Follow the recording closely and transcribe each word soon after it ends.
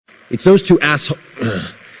It's those two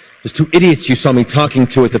those two idiots you saw me talking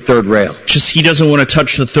to at the third rail. Just he doesn't want to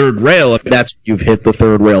touch the third rail. You've hit the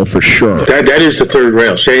third rail for sure. That is the third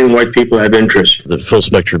rail, saying white people have interest. The full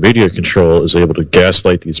spectrum media control is able to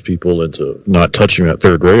gaslight these people into not touching that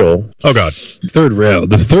third rail. Oh, God. Third rail.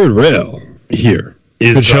 The third rail here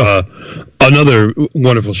is another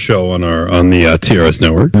wonderful show on the TRS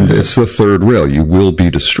network. It's the third rail. You will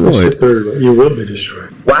be destroyed. It's the third rail. You will be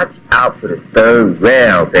destroyed. Watch out for the third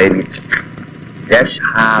rail, baby. That's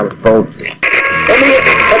how it goes. In the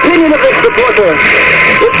opinion of this reporter,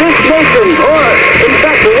 if this nation, or in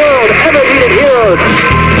fact the world, ever needed heroes,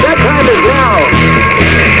 that time is now.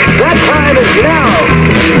 That time is now.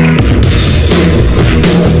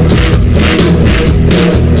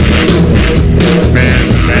 Man,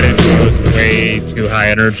 that intro was way too high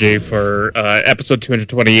energy for episode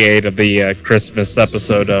 228 of the Christmas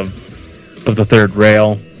episode of the Third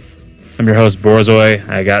Rail. I'm your host, Borzoi.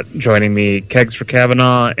 I got joining me Kegs for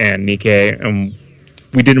Kavanaugh and Nikkei, and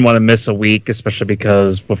we didn't want to miss a week, especially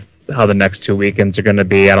because with how the next 2 weekends are going to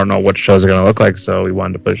be. I don't know what shows are going to look like, so we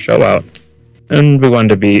wanted to put a show out. And we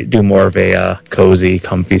wanted to do more of a cozy,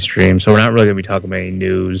 comfy stream, so we're not really going to be talking about any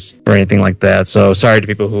news or anything like that. So sorry to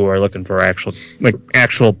people who are looking for actual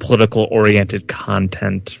political-oriented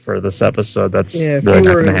content for this episode. That's really not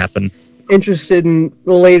going to happen. Interested in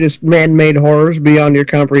the latest man-made horrors beyond your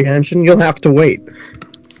comprehension, you'll have to wait.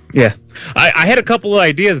 Yeah. I had a couple of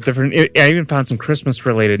ideas, I even found some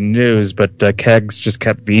Christmas-related news, but Kegs just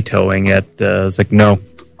kept vetoing it. It's like, no,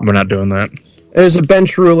 we're not doing that. There's a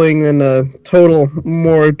bench ruling and a total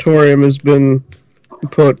moratorium has been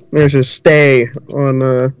put. There's a stay on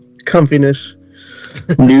comfiness.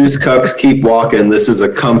 News cucks keep walking. This is a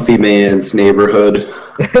comfy man's neighborhood.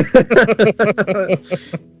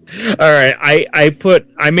 All right,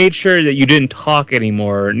 I made sure that you didn't talk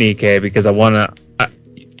anymore, Nikkei, because I want to.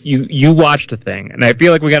 You watched a thing, and I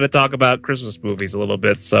feel like we got to talk about Christmas movies a little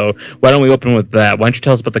bit. So why don't we open with that? Why don't you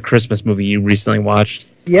tell us about the Christmas movie you recently watched?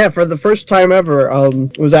 Yeah, for the first time ever,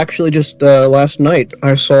 it was actually just last night.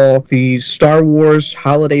 I saw the Star Wars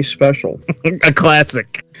Holiday Special, a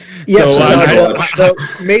classic. Yes, so,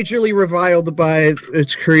 majorly reviled by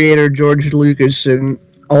its creator George Lucas, and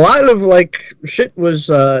a lot of shit was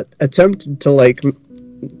attempted to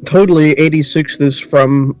totally 86 this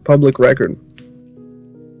from public record.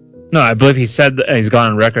 No, I believe he said that he's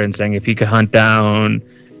gone on record and saying if he could hunt down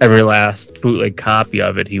every last bootleg copy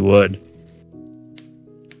of it, he would.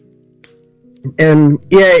 And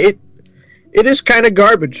yeah, it is kind of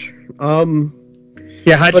garbage.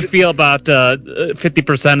 Yeah, how'd you feel about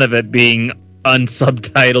 50% of it being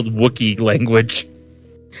unsubtitled Wookiee language?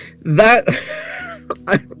 That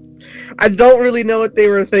I don't really know what they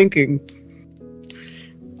were thinking.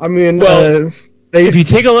 I mean, if you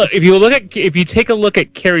take a look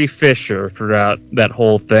at Carrie Fisher throughout that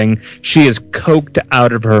whole thing, she is coked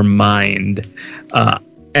out of her mind,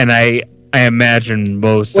 and I imagine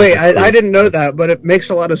most. Wait, I didn't know that, but it makes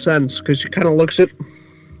a lot of sense because she kind of looks it.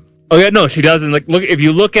 Oh yeah, no, she doesn't. Look, if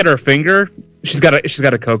you look at her finger, she's got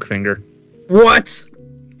a coke finger. What?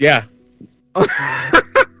 Yeah.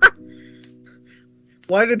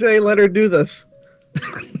 Why did they let her do this?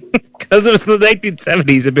 Because it was the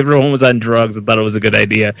 1970s and everyone was on drugs and thought it was a good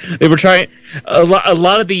idea. They were trying a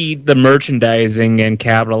lot of the merchandising and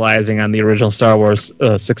capitalizing on the original Star Wars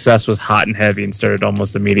success was hot and heavy and started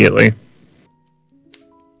almost immediately.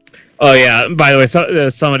 Oh yeah, by the way,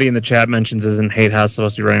 somebody in the chat mentions isn't Hate House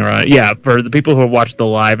supposed to be running around? Yeah, for the people who watched the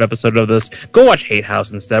live episode of this, go watch Hate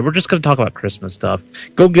House instead. We're just going to talk about Christmas stuff.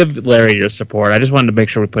 Go give Larry your support. I just wanted to make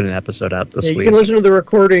sure we put an episode out this week. You can listen to the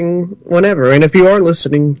recording whenever, and if you are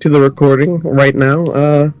listening to the recording right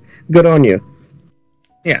now, good on you.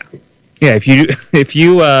 Yeah, yeah. If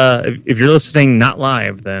you're listening not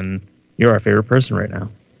live, then you're our favorite person right now.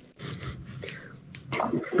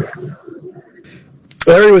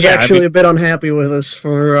 Larry was a bit unhappy with us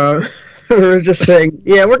for just saying,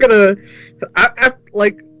 yeah, we're gonna.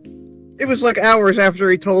 It was hours after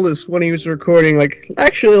he told us when he was recording.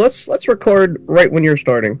 Actually, let's record right when you're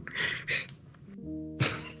starting.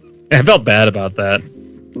 I felt bad about that.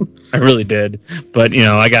 I really did, but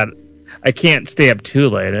I can't stay up too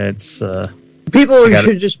late. It's people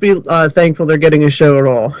should just be thankful they're getting a show at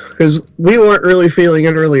all because we weren't really feeling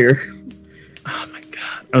it earlier.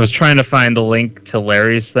 I was trying to find the link to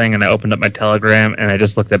Larry's thing, and I opened up my Telegram, and I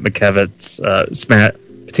just looked at McKevitt's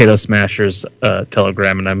Potato Smashers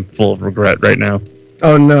Telegram, and I'm full of regret right now.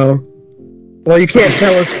 Oh no! Well, you can't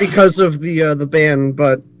tell us because of the ban,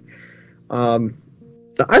 but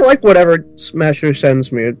I like whatever Smasher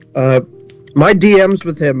sends me. My DMs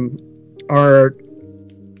with him are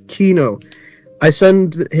Kino. I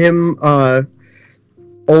send him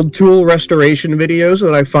old tool restoration videos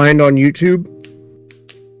that I find on YouTube,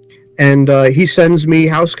 and he sends me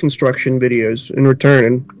house construction videos in return.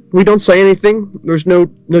 And we don't say anything. There's no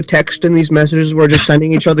text in these messages. We're just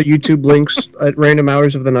sending each other YouTube links at random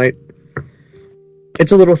hours of the night.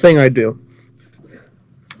 It's a little thing I do.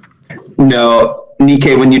 No,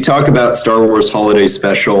 Nikkei, when you talk about Star Wars Holiday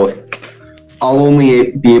Special, I'll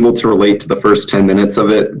only be able to relate to the first 10 minutes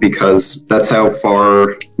of it because that's how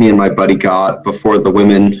far me and my buddy got before the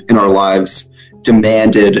women in our lives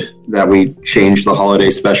demanded that we change the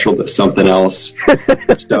Holiday Special to something else.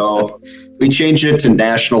 So we changed it to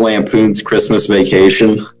National Lampoon's Christmas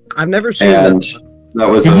Vacation. I've never seen that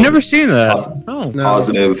was I've never seen that.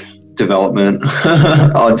 Positive development,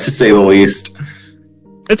 to say the least.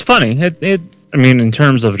 It's funny. I mean, in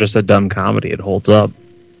terms of just a dumb comedy, it holds up.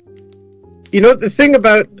 You know, the thing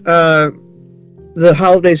about the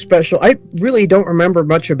Holiday Special, I really don't remember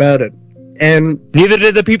much about it. And neither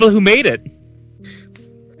did the people who made it.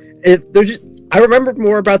 I remember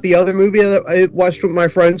more about the other movie that I watched with my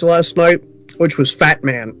friends last night, which was Fat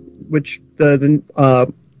Man, which Mel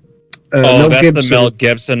that's Gibson. the Mel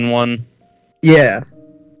Gibson one. Yeah.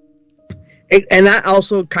 And that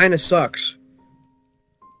also kind of sucks.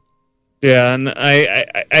 Yeah, and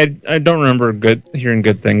I don't remember hearing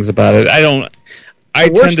good things about it.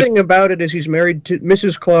 The worst thing about it is he's married to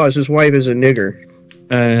Mrs. Claus. His wife is a nigger.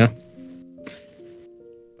 Yeah.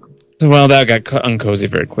 Well, that got uncozy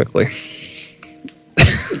very quickly.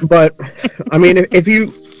 But I mean, if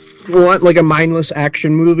you want like a mindless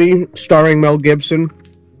action movie starring Mel Gibson,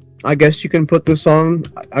 I guess you can put this on.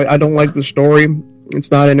 I don't like the story.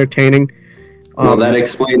 It's not entertaining. Well, that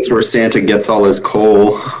explains where Santa gets all his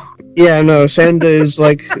coal. Yeah, no, Santa is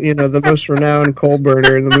like, the most renowned coal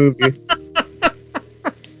burner in the movie.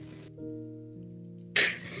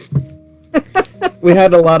 We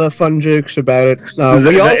had a lot of fun jokes about it.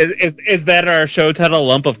 Is that our show title,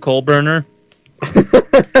 Lump of Coal Burner?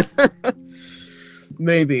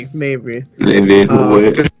 Maybe. We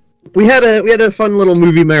had a fun little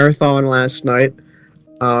movie marathon last night.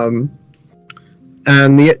 And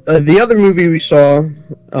the other movie we saw,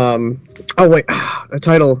 the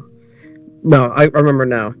title. No, I remember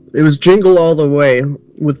now. It was Jingle All the Way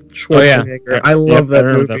with Schwarzenegger. Oh, yeah. I love that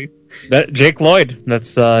movie. That Jake Lloyd.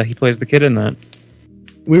 That's he plays the kid in that.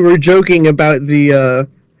 We were joking about the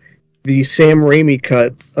Sam Raimi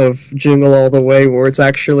cut of Jingle All the Way, where it's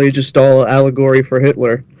actually just all allegory for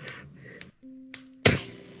Hitler.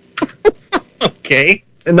 Okay.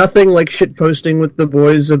 And nothing like shitposting with the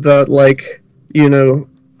boys about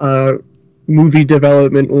movie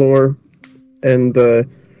development lore and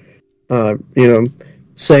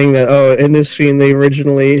saying that, in this scene they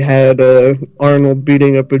originally had Arnold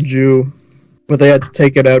beating up a Jew, but they had to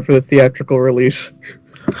take it out for the theatrical release.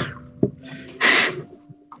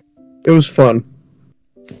 It was fun.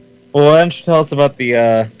 Well, why don't you tell us about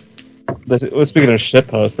the speaking of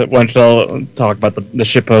shitpost, why don't you talk about the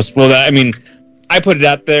shitpost? Well, I mean, I put it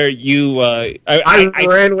out there.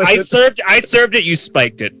 I served it. You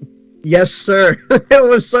spiked it. Yes, sir. It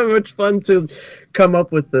was so much fun to come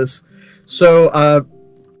up with this. So,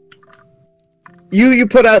 you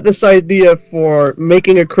put out this idea for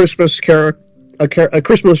making a Christmas carol, a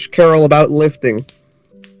Christmas carol about lifting,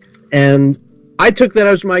 and I took that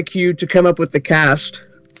as my cue to come up with the cast,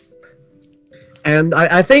 and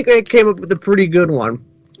I think I came up with a pretty good one.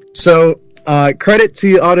 So, credit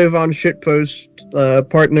to Otto von Shitpost,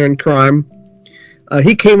 partner in crime.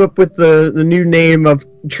 He came up with the new name of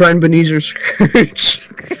Trenbenezer Scrooge.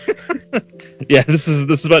 Yeah, this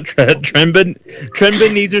is about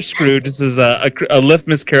Trenbenezer Scrooge. This is a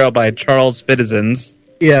Liftmas carol by Charles Fittizens.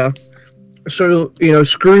 Yeah. So,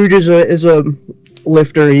 Scrooge is a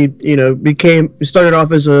lifter. He started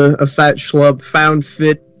off as a fat schlub, found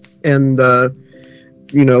fit, and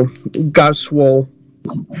got swole.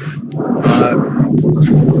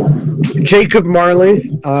 Jacob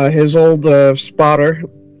Marley, his old spotter,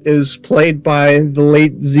 is played by the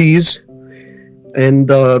late Z's,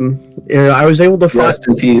 and I was able to find. Rest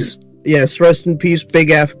in peace. Yes, rest in peace, Big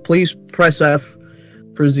F. Please press F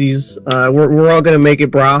for Z's. We're all gonna make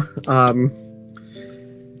it, brah.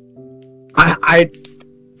 I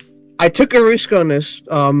took a risk on this.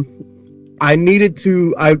 I needed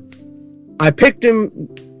to. I picked him,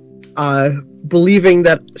 believing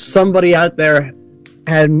that somebody out there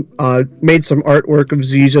had made some artwork of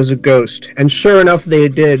Z's as a ghost, and sure enough, they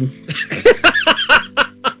did.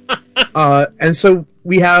 And so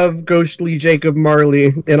we have ghostly Jacob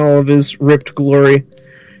Marley in all of his ripped glory.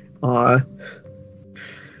 The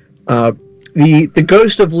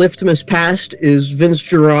ghost of Liftmas past is Vince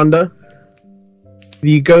Gironda.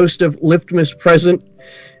 the ghost of Liftmas present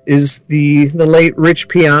is the late Rich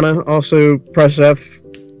Piana, also press F.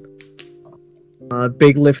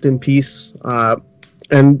 Big lift in peace.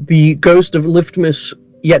 And the ghost of Liftmas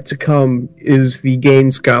yet to come is the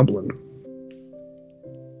Gaines Goblin.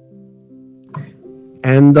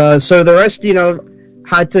 And so the rest,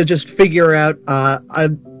 had to just figure out,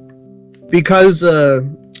 because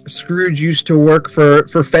Scrooge used to work for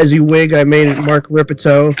Fezziwig, I made Mark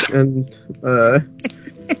Ripito, and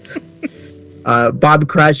Bob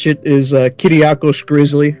Cratchit is Kiriakos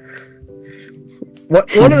Grizzly.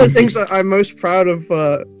 One of the things that I'm most proud of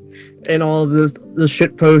in all of this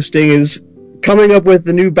shit posting is coming up with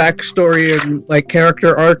the new backstory and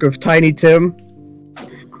character arc of Tiny Tim.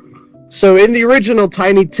 So in the original,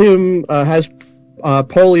 Tiny Tim has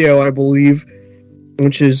polio, I believe,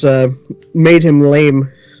 which is made him lame.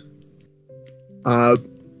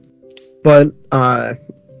 But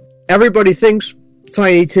everybody thinks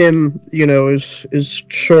Tiny Tim, is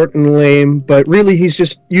short and lame, but really he's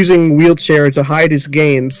just using wheelchair to hide his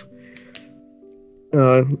gains.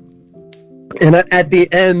 And at the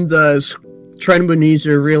end,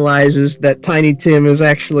 Trenbenezer realizes that Tiny Tim is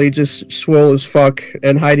actually just swole as fuck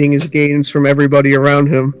and hiding his gains from everybody around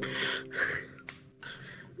him.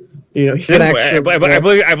 He can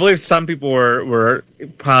actually, I believe some people were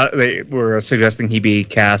suggesting he be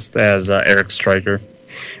cast as Eric Stryker.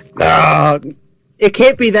 It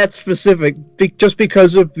can't be that specific, just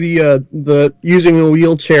because of the using a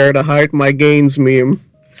wheelchair to hide my gains meme.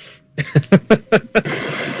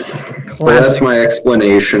 Well, that's my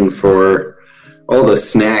explanation for all the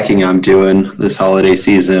snacking I'm doing this holiday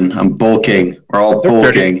season. I'm bulking. We're all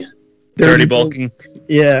bulking. Dirty bulking.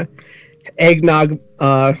 Yeah. Eggnog,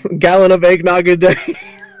 gallon of eggnog a day.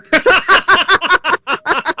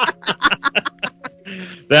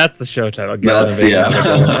 That's the show title. Gallon of eggnog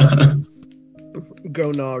a day.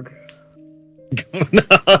 GONAD.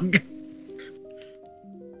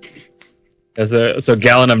 GONAD. So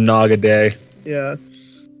gallon of nog a day. Yeah.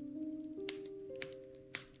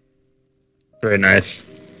 Very nice.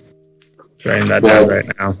 Writing that down right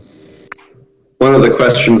now. One of the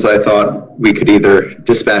questions I thought we could either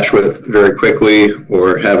dispatch with very quickly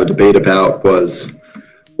or have a debate about was,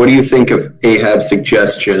 what do you think of Ahab's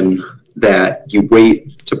suggestion that you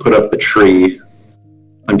wait to put up the tree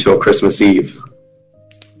until Christmas Eve?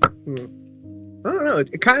 I don't know.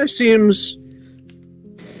 It kind of seems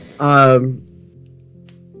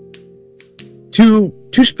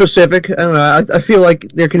too specific. I don't know. I feel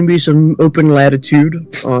like there can be some open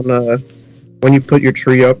latitude on when you put your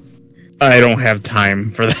tree up. I don't have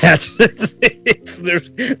time for that.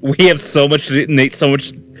 We have so much to do,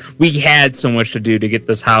 we had so much to do to get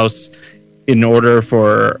this house in order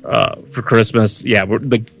for Christmas. Yeah,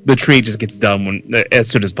 the tree just gets done as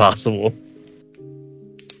soon as possible.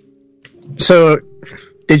 So,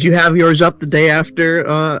 did you have yours up the day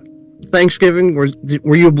after Thanksgiving?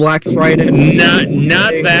 Were you Black Friday?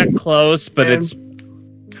 Not that close, but it's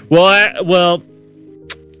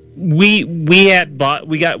we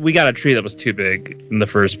got a tree that was too big in the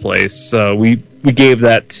first place, so we gave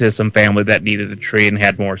that to some family that needed a tree and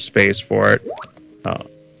had more space for it.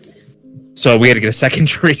 So we had to get a second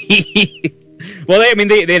tree. Well, they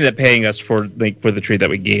ended up paying us for the tree that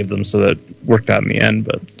we gave them, so that worked out in the end.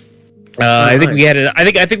 But I think we had it.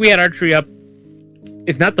 I think we had our tree up,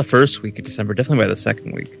 if not the first week of December, definitely by the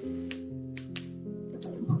second week.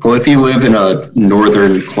 Well, if you live in a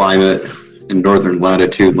northern climate, in northern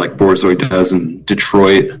latitude like Borzoi does in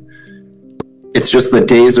Detroit, it's just the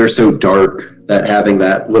days are so dark that having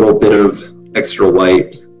that little bit of extra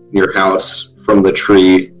light in your house from the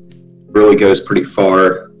tree really goes pretty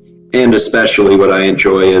far. And especially what I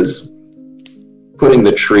enjoy is putting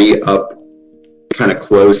the tree up kind of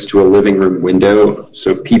close to a living room window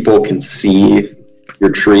so people can see your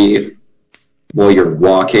tree while you're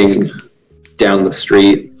walking down the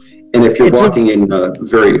street. And if you're walking in a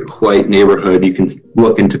very quiet neighborhood, you can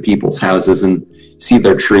look into people's houses and see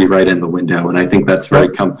their tree right in the window. And I think that's very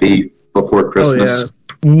comfy before Christmas. Oh,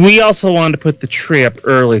 yeah. We also wanted to put the tree up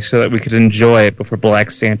early so that we could enjoy it before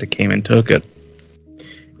Black Santa came and took it.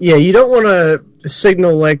 Yeah, you don't want to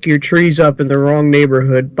signal like your tree's up in the wrong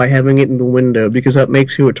neighborhood by having it in the window, because that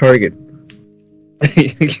makes you a target.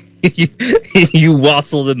 You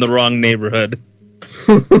wassailed in the wrong neighborhood.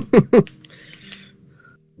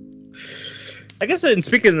 I guess, and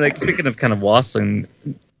speaking of kind of wassailing,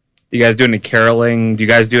 you guys do any caroling? Do you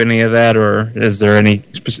guys do any of that, or is there any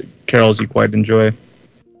specific carols you quite enjoy?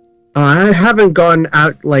 I haven't gone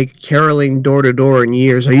out caroling door to door in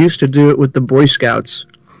years. I used to do it with the Boy Scouts.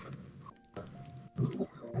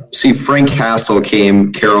 See, Frank Hassel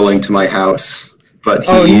came caroling to my house but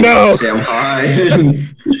Oh, he, no. Sam High,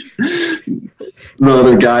 and the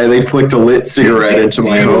other guy, they flicked a lit cigarette into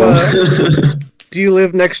my home. Do you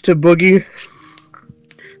live next to Boogie?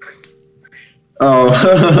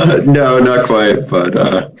 Oh, no, not quite, but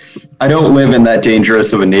I don't live in that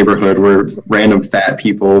dangerous of a neighborhood where random fat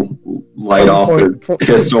people light off their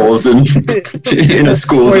pistols in a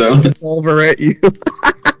school zone. Revolver at you.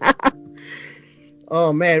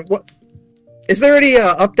 Oh man, what? Is there any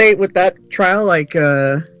update with that trial? Like,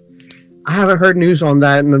 I haven't heard news on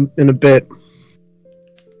that in a bit.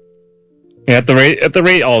 Yeah, at the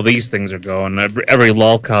rate all these things are going, every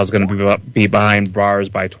lolcow is going to be behind bars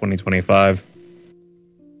by 2025.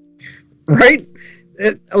 Right?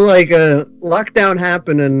 Lockdown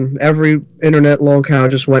happened and every internet lolcow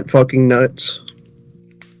just went fucking nuts.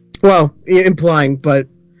 Well, implying, but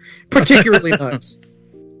particularly nuts.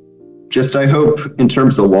 Just, I hope, in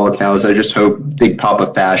terms of lolcows, I just hope Big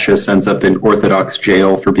Papa Fascist ends up in Orthodox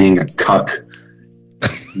jail for being a cuck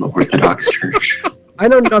in the Orthodox Church. I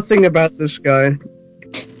know nothing about this guy.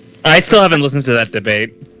 I still haven't listened to that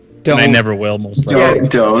debate. Don't. And I never will, most likely.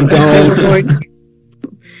 Don't.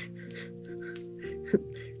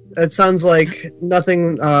 That sounds like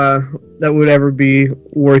nothing that would ever be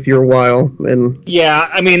worth your while. And yeah,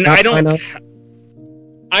 I mean, I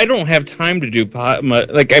don't have time to do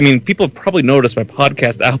people have probably noticed my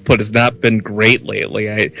podcast output has not been great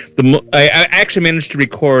lately. I actually managed to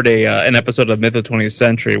record an episode of Myth of the 20th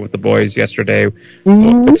Century with the boys yesterday.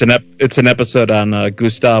 Mm-hmm. It's an episode on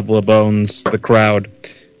Gustave Le Bon's The Crowd.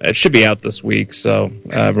 It should be out this week, so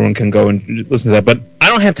everyone can go and listen to that. But I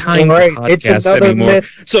don't have time for podcasts anymore.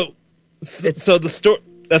 Myth. So the story.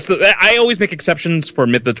 I always make exceptions for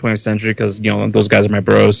Myth of the 20th Century because those guys are my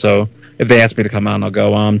bros. So if they ask me to come on, I'll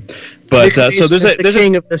go on. But so there's the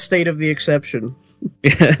king of the state of the exception.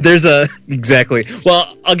 Yeah, exactly.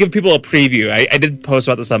 Well, I'll give people a preview. I did post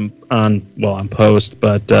about this on post,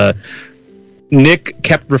 but Nick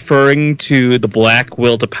kept referring to the black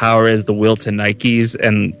will to power as the will to Nikes,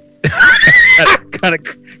 and kind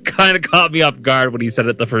of caught me off guard when he said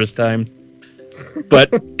it the first time.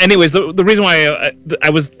 But anyways, the reason why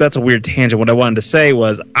that's a weird tangent. What I wanted to say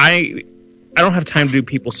was I don't have time to do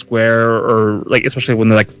People Square or especially when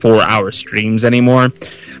they're 4-hour streams anymore.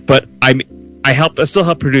 But I still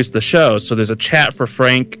help produce the show. So there's a chat for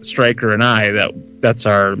Frank, Stryker, and I that's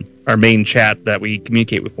our main chat that we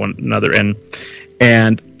communicate with one another in.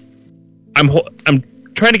 And I'm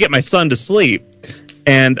trying to get my son to sleep,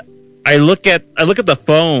 and I look at the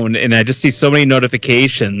phone and I just see so many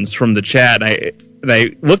notifications from the chat. And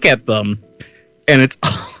I look at them, and it's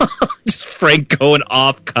just Frank going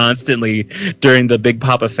off constantly during the Big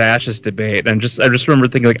Papa Fascist debate. And I just remember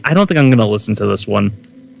thinking I don't think I'm going to listen to this one.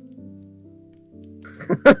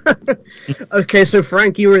 Okay, so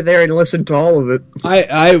Frank, you were there and listened to all of it.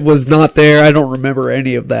 I was not there. I don't remember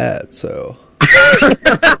any of that. So.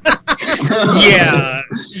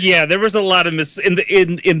 Yeah, there was a lot of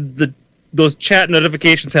those chat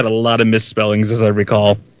notifications had a lot of misspellings, as I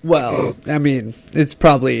recall. Well, I mean, it's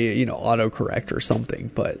probably autocorrect or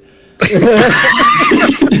something, but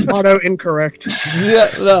auto incorrect.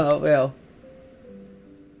 Yeah, no, well.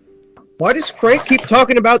 Why does Frank keep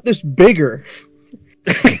talking about this bigger?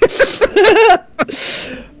 I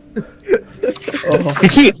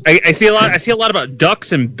see a lot about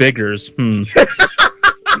ducks and biggers.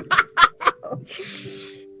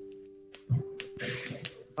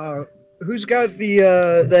 Who's got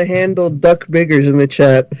the handle Duck Biggers in the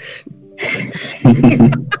chat?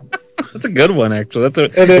 That's a good one, actually.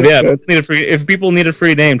 Good. If people need a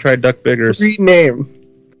free name, try Duck Biggers. Free name.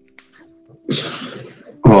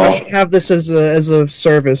 I should have this as a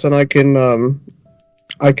service, and I can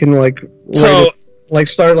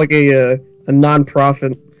start a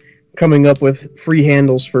non-profit coming up with free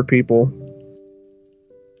handles for people.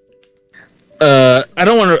 I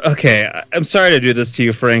don't want to. Okay, I'm sorry to do this to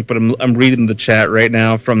you, Frank, but I'm reading the chat right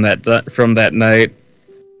now from that night.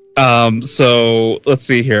 So let's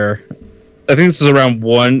see here. I think this is around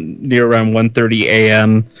 1:30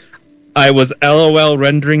 a.m. I was LOL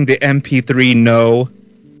rendering the MP3 no.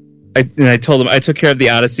 I told him I took care of the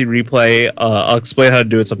Odyssey replay. I'll explain how to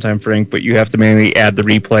do it sometime, Frank, but you have to manually add the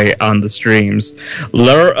replay on the streams.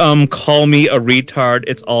 Call me a retard.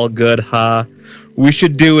 It's all good, ha. We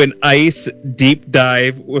should do an ice deep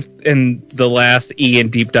dive and the last E in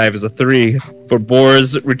deep dive is a 3 for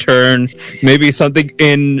Boar's return. Maybe something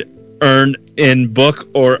earn in book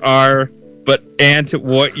or R. But and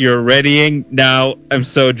what you're readying now? I'm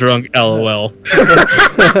so drunk. LOL.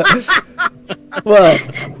 Well,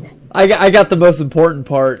 I got the most important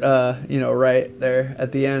part, right there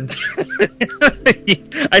at the end.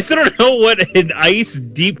 I still don't know what an ice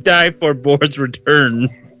deep dive for Boar's return.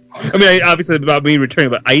 I mean, obviously about me returning,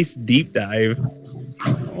 but ice deep dive.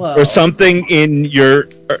 Well, or something in your...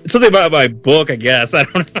 something about my book, I guess. I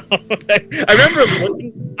don't know.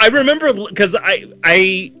 I remember because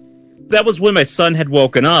I that was when my son had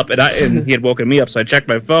woken up, and he had woken me up, so I checked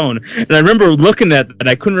my phone, and I remember looking at it, and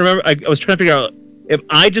I couldn't remember. I was trying to figure out, am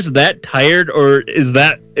I just that tired, or is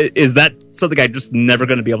that something I'm just never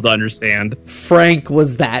going to be able to understand? Frank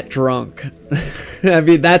was that drunk. I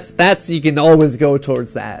mean, that's you can always go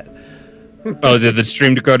towards that. Oh, did the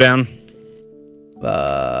stream go down?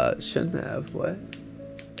 Shouldn't have. What?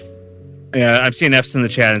 Yeah, I've seen F's in the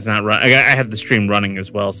chat. It's not run. I had the stream running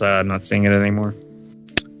as well, so I'm not seeing it anymore.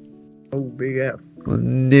 Oh, big F.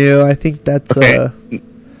 No, I think that's okay.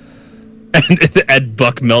 Ed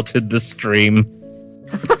Buck melted the stream.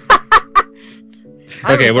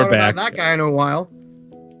 Okay, we're back. That guy in a while.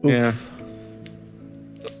 Yeah.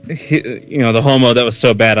 The homo that was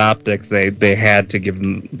so bad optics, they had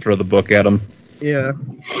to throw the book at him. Yeah.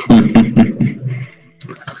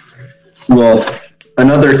 Well,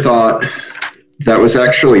 another thought that was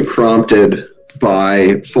actually prompted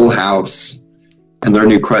by Full House, and their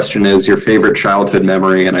new question is your favorite childhood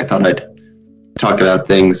memory, and I thought I'd talk about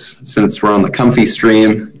things since we're on the comfy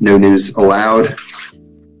stream, no news allowed.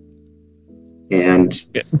 And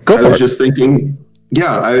I was just thinking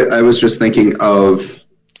of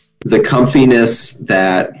the comfiness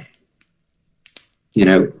that,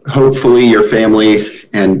 hopefully your family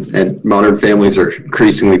and modern families are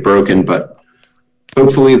increasingly broken, but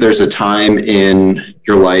hopefully there's a time in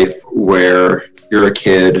your life where you're a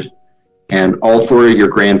kid and all four of your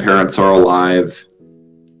grandparents are alive,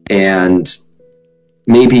 and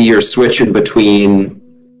maybe you're switching between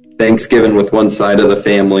Thanksgiving with one side of the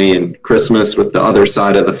family and Christmas with the other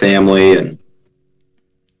side of the family. And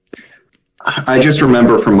I just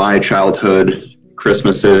remember from my childhood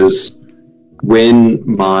Christmases when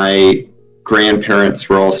my grandparents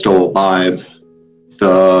were all still alive,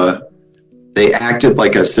 they acted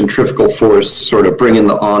like a centrifugal force, sort of bringing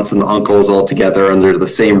the aunts and the uncles all together under the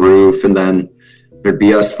same roof, and then there'd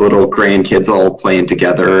be us little grandkids all playing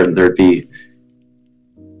together, and there'd be,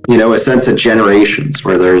 a sense of generations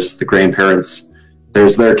where there's the grandparents,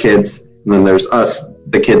 there's their kids, and then there's us,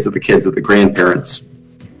 the kids of the grandparents.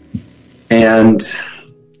 And,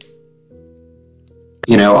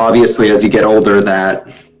 obviously as you get older, that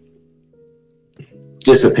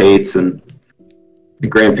dissipates and the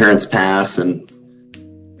grandparents pass and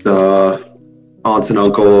the aunts and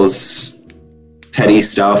uncles, petty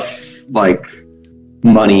stuff like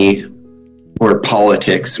money or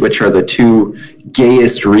politics, which are the two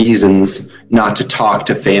gayest reasons not to talk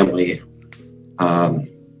to family, come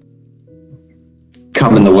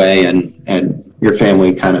in the way, and your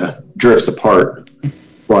family kind of drifts apart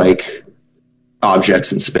like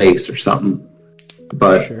objects in space or something.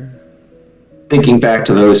 But sure. Thinking back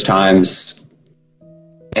to those times,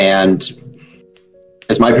 and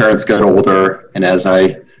as my parents got older and as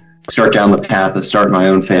I start down the path of starting my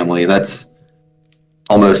own family, that's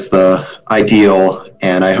almost the ideal,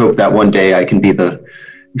 and I hope that one day I can be the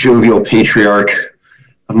jovial patriarch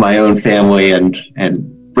of my own family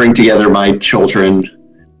and bring together my children.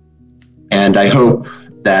 And I hope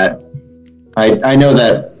that I know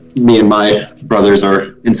that me and my brothers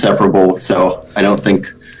are inseparable, so I don't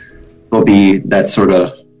think there'll be that sort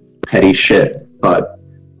of petty shit, but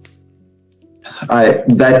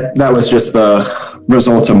that was just the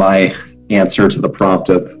result of my answer to the prompt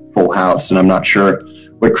of Full House, and I'm not sure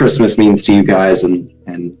what Christmas means to you guys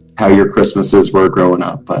and how your Christmases were growing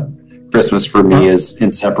up, but Christmas for me is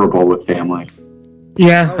inseparable with family.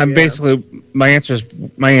 Yeah, basically my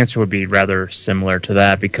answer would be rather similar to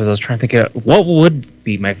that, because I was trying to think of what would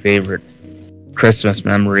be my favorite Christmas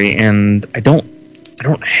memory, and I don't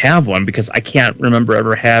have one because I can't remember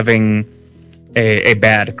ever having a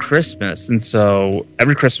bad Christmas, and so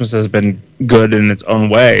every Christmas has been good in its own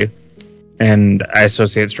way, and I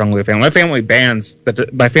associate strongly with family.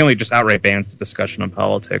 My family just outright bans the discussion of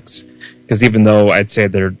politics, because even though I'd say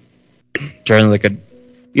they're generally like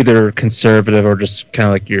either conservative or just kind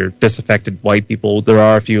of like your disaffected white people, there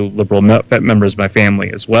are a few liberal members of my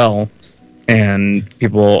family as well, and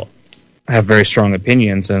people have very strong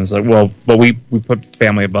opinions, and it's like, well, but we put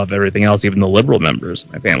family above everything else, even the liberal members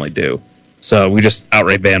of my family do. So we just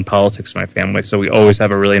outright ban politics in my family, so we always have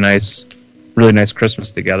a really nice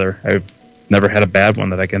Christmas together. I've never had a bad one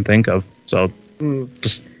that I can think of, so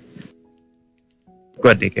just go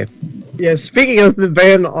ahead, DK. Yeah, speaking of the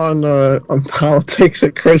ban on politics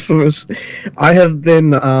at Christmas, I have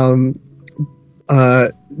been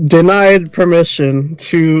denied permission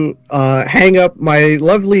to hang up my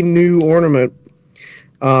lovely new ornament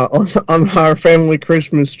on our family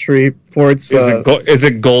Christmas tree for its. Is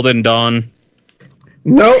it Golden Dawn?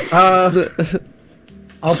 No,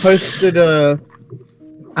 I'll post it.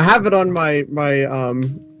 I have it on my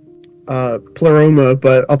Pleroma,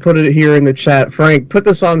 but I'll put it here in the chat. Frank, put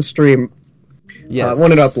this on stream. Yes.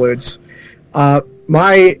 When it uploads.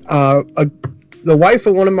 The wife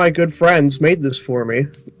of one of my good friends made this for me.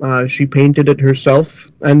 She painted it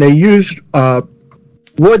herself, and they used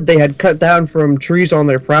wood they had cut down from trees on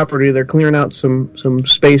their property. They're clearing out some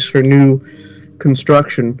space for new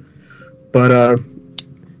construction, but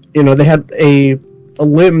they had a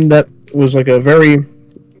limb that was like a very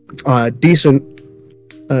decent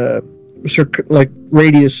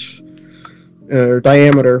radius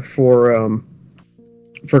diameter for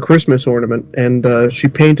Christmas ornament, and she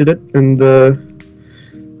painted it, and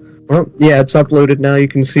it's uploaded now. You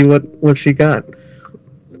can see what she got.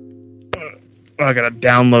 I gotta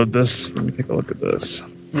download this. Let me take a look at this.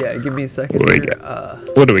 Yeah, give me a second.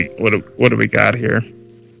 What do we got here?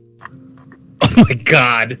 Oh my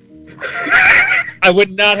god! I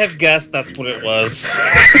would not have guessed that's what it was.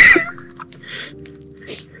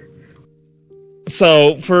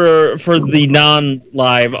 So for the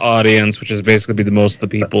non-live audience, which is basically the most of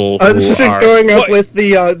the people who this isn't are going up with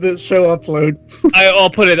the show upload. I'll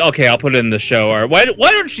put it in the show. Or why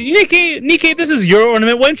don't you, Nikkei? This is your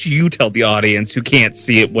ornament. Why don't you tell the audience who can't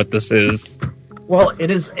see it what this is? Well,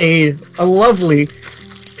 it is a lovely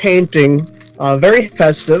painting, very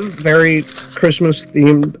festive, very Christmas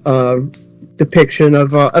themed depiction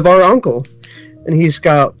of our uncle, and he's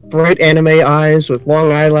got bright anime eyes with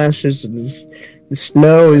long eyelashes, and the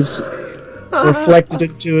snow is reflected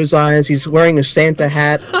into his eyes. He's wearing a Santa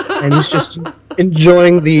hat, and he's just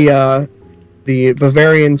enjoying the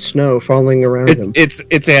Bavarian snow falling around him.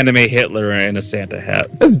 It's anime Hitler in a Santa hat.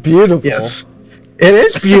 That's beautiful. Yes, it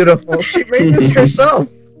is beautiful. She made this herself.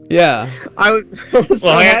 Yeah. I was so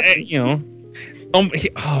happy.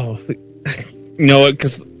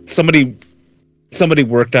 Because somebody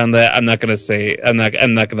worked on that. I'm not gonna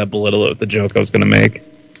belittle it with the joke I was gonna make.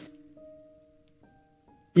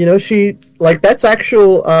 She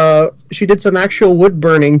did some actual wood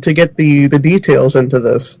burning to get the details into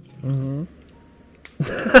this. Mm-hmm.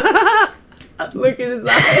 Look at his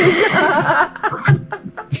eyes.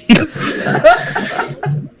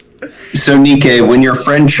 So, Nikkei, when your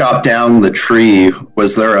friend chopped down the tree,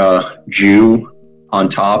 was there a Jew on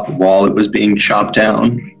top while it was being chopped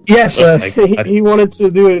down? Yes, he wanted to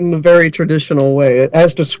do it in a very traditional way,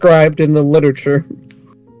 as described in the literature.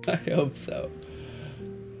 I hope so.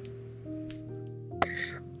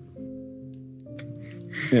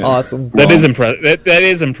 Yeah. Awesome. That is impressive. That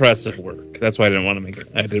is impressive work. That's why I didn't want to make it.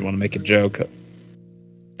 I didn't want to make a joke.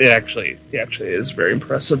 It actually is very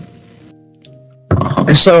impressive.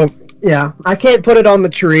 So yeah, I can't put it on the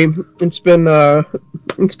tree. It's been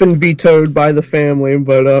vetoed by the family,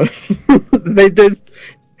 but they did.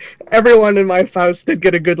 Everyone in my house did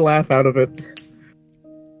get a good laugh out of it.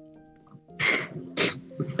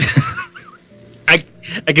 I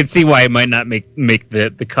can see why it might not make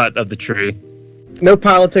the cut of the tree. No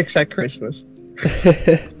politics at Christmas.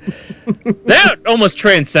 That almost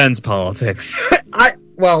transcends politics.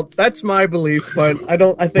 Well, that's my belief, but I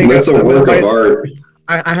think that's a work of art.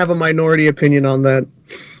 I have a minority opinion on that.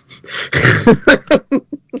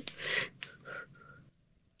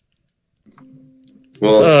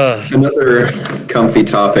 Well, another comfy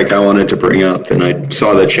topic I wanted to bring up, and I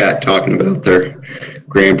saw the chat talking about their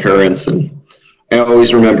grandparents, and I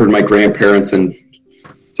always remembered my grandparents, and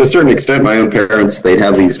to a certain extent my own parents, they'd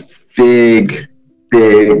have these big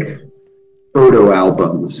photo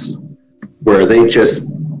albums where they just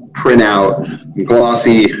print out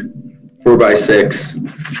glossy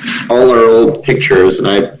 4x6 all our old pictures, and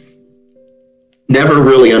I never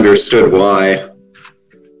really understood why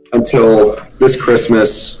until this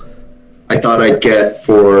Christmas. I thought I'd get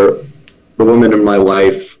for the woman in my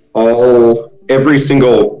life every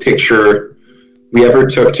single picture we ever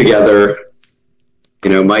took together,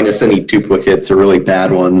 minus any duplicates or really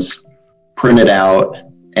bad ones, print it out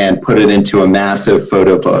and put it into a massive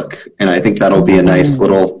photo book. And I think that'll be a nice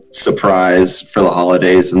little surprise for the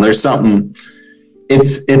holidays. And there's something,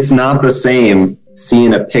 it's not the same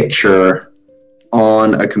seeing a picture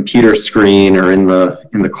on a computer screen or in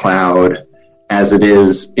the cloud as it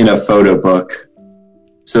is in a photo book.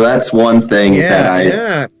 So that's one thing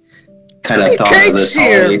kind of thought of this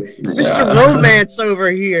here, holiday. Mr. Romance over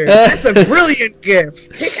here. That's a brilliant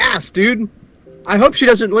gift. Kick ass, dude. I hope she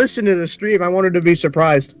doesn't listen to the stream. I want her to be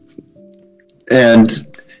surprised. And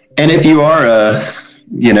if you are a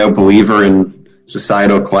believer in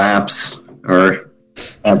societal collapse, or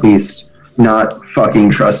at least not fucking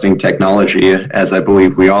trusting technology, as I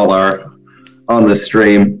believe we all are on this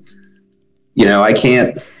stream, I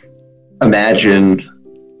can't imagine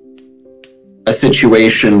a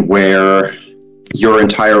situation where your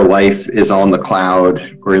entire life is on the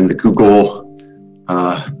cloud or in the Google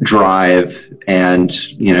Drive, and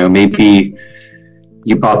maybe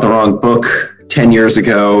you bought the wrong book 10 years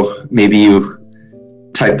ago, maybe you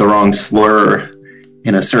typed the wrong slur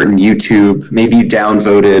in a certain YouTube, maybe you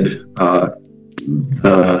downvoted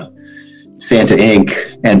the Santa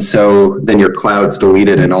Inc., and so then your cloud's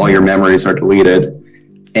deleted and all your memories are deleted,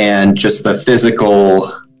 and just the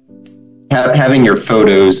physical, having your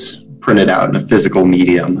photos printed out in a physical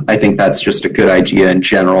medium, I think that's just a good idea in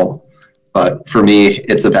general. But for me,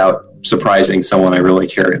 it's about surprising someone I really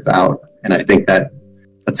care about, and I think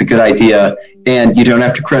that's a good idea. And you don't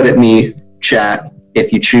have to credit me, chat,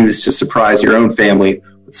 if you choose to surprise your own family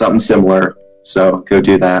with something similar. So go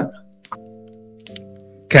do that.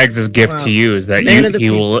 Kegs' gift to you is that he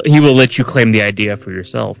will let you claim the idea for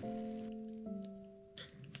yourself.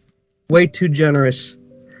 Way too generous.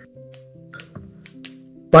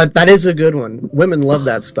 But that is a good one. Women love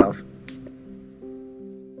that stuff.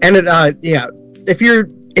 And if you're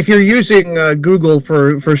using Google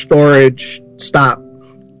for storage, stop.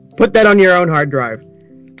 Put that on your own hard drive.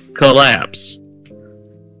 Collapse.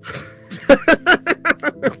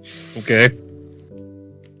 Okay.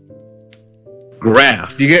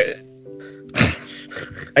 Graph. You get.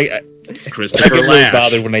 I Christopher get really Lash.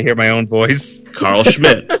 bothered when I hear my own voice. Carl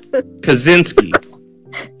Schmidt. Kaczynski.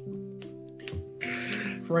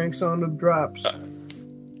 Frank Sound of Drops.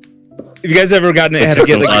 Have you guys ever gotten had to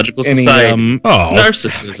get Technological any Society.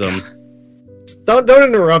 Narcissism. Don't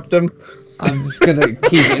interrupt him. I'm just gonna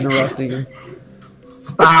keep interrupting him.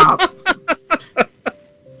 Stop.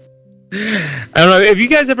 I don't know. Have you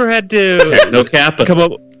guys ever had to No capital. come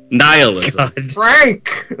up? Nihilism. God, Frank.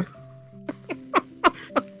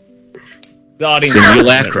 the audience is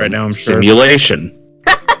Simulacrum. right now. I'm sure. Simulation.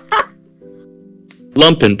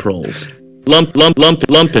 Lumpenproles.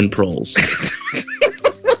 Lumpenproles.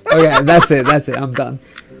 Okay, that's it. I'm done.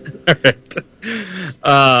 All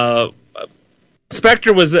right.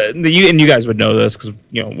 Spectre was and you guys would know this because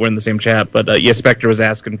we're in the same chat. But Spectre was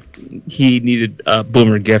asking. He needed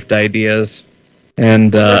boomer gift ideas,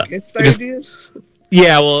 and Gift ideas?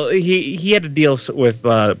 Yeah, well, he had to deal with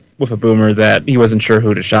a boomer that he wasn't sure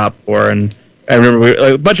who to shop for, and I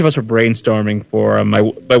remember a bunch of us were brainstorming for him. My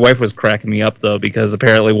wife was cracking me up though because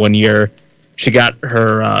apparently one year she got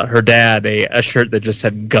her dad a shirt that just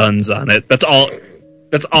said guns on it. That's all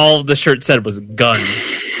the shirt said was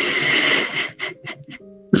guns.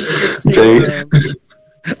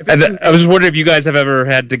 And I was wondering if you guys have ever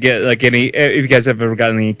had to get if you guys have ever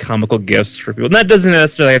gotten any comical gifts for people. And that doesn't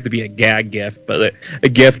necessarily have to be a gag gift, but a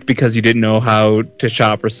gift because you didn't know how to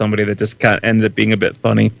shop for somebody that just kind of ended up being a bit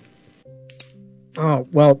funny. Oh,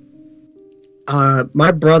 well,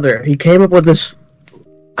 my brother, he came up with this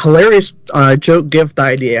hilarious joke gift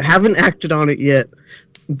idea. I haven't acted on it yet,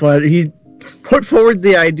 but he put forward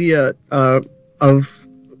the idea of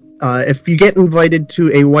if you get invited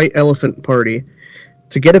to a white elephant party,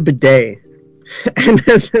 to get a bidet and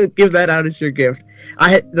give that out as your gift.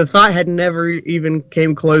 The thought had never even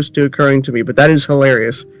came close to occurring to me, but that is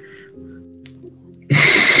hilarious.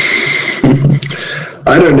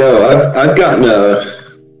 I don't know. I've gotten a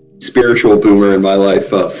spiritual boomer in my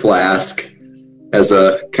life, a flask, as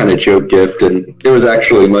a kind of joke gift, and it was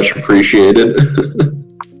actually much appreciated.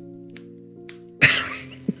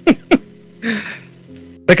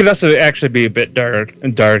 That could also actually be a bit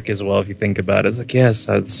dark as well if you think about it. It's like, yes,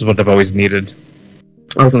 this is what I've always needed.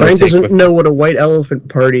 Frank doesn't know what a white elephant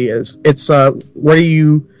party is. It's where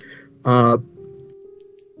you a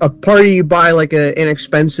party you buy like an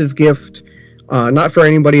inexpensive gift, not for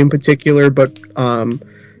anybody in particular, but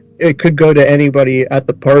it could go to anybody at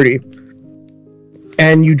the party.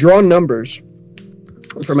 And you draw numbers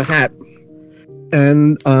from a hat,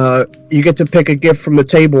 and you get to pick a gift from the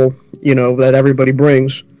table, that everybody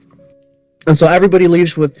brings. And so everybody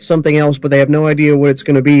leaves with something else, but they have no idea what it's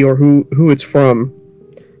going to be or who it's from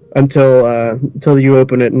until you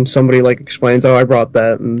open it and somebody explains, "Oh, I brought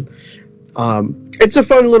that." And it's a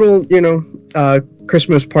fun little,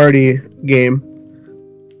 Christmas party game.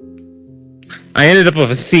 I ended up with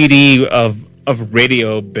a CD of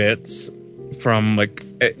radio bits from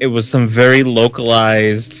it was some very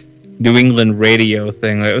localized New England radio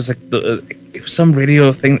thing. It was like it was some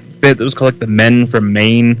radio thing bit that was called like the Men from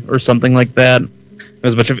Maine or something like that. It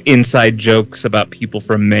was a bunch of inside jokes about people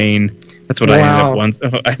from Maine. That's what I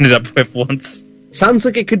ended up with once. Sounds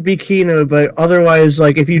like it could be Kino, but otherwise,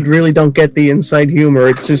 like, if you really don't get the inside humor,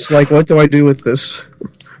 it's just like, what do I do with this?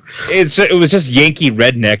 It was just Yankee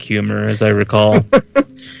redneck humor, as I recall.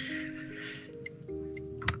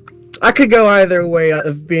 I could go either way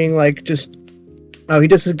of being like, just, he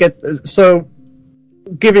doesn't get, so,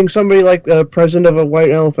 giving somebody like a present of a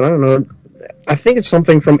white elephant, I don't know, I think it's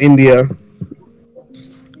something from India.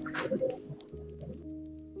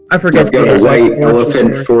 I forget. I've got a white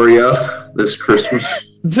elephant for you this Christmas.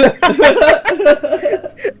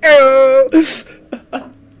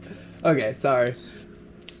 Okay, sorry.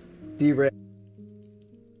 Derail.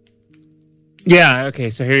 Yeah, okay,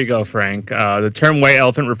 so here you go, Frank. The term white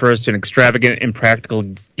elephant refers to an extravagant, impractical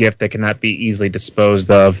gift that cannot be easily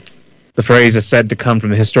disposed of. The phrase is said to come from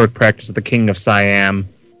the historic practice of the king of Siam,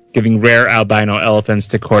 giving rare albino elephants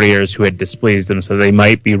to courtiers who had displeased them so they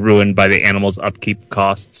might be ruined by the animal's upkeep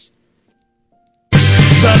costs.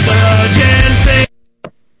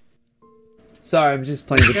 Sorry, I'm just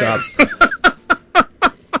playing the drops.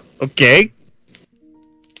 Okay.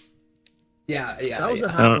 Yeah. That was a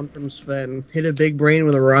hot one from Sven. Hit a big brain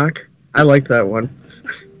with a rock. I liked that one.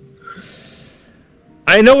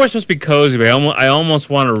 I know we're supposed to be cozy, but I almost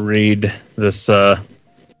want to read this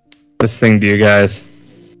this thing to you guys,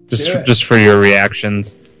 just for your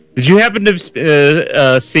reactions. Did you happen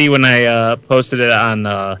to see when I posted it on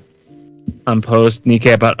Post,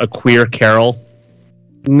 Nikkei, about A Queer Carol?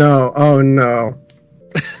 No. Oh no.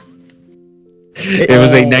 It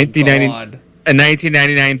was a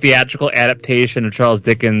 1999 theatrical adaptation of Charles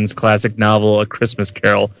Dickens' classic novel A Christmas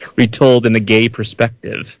Carol, retold in a gay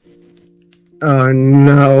perspective. Oh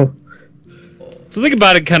no. Something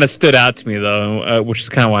about it kind of stood out to me, though, which is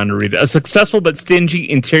kind of wanted to read it. A successful but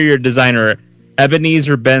stingy interior designer,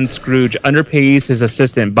 Ebenezer Ben Scrooge, underpays his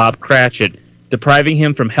assistant, Bob Cratchit, depriving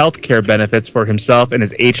him from health care benefits for himself and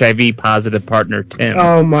his HIV-positive partner, Tim.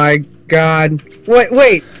 Oh my god.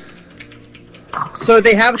 Wait. So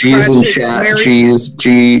they have G's in Cratchit chat. married- G's,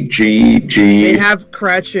 G. They have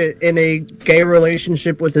Cratchit in a gay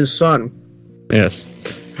relationship with his son. Yes.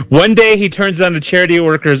 One day he turns down a charity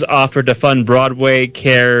worker's offer to fund Broadway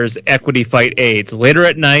Care's Equity Fight AIDS. Later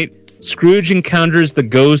at night, Scrooge encounters the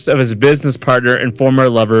ghost of his business partner and former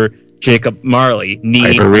lover, Jacob Marley.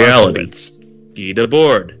 Hyper-reality. Get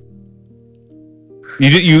aboard.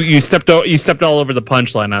 You stepped all over the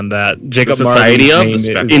punchline on that. Jacob The society Marley's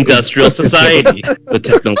of the name is- industrial society, the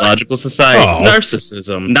technological society,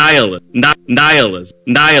 narcissism,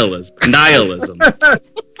 nihilism.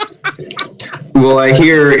 Well, I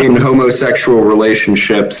hear in homosexual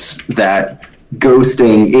relationships that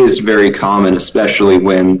ghosting is very common, especially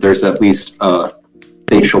when there's at least a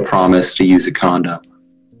facial promise to use a condom.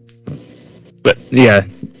 But yeah,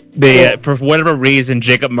 they for whatever reason,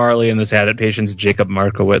 Jacob Marley in this adaptation is Jacob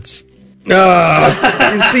Markowitz.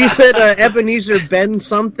 So you said Ebenezer Ben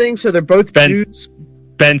something, so they're both dudes?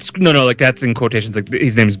 No, like that's in quotations. Like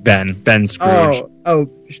his name's Ben Scrooge. Oh,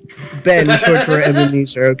 Ben, short for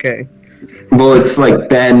Ebenezer. Okay. Well, it's like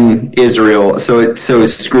Ben Israel, so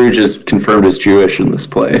Scrooge is confirmed as Jewish in this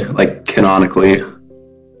play, like canonically.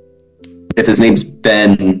 If his name's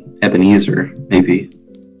Ben Ebenezer, maybe.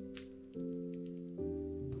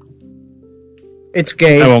 It's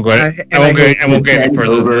gay. I won't go any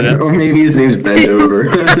further than that. Or maybe his name's Ben Over.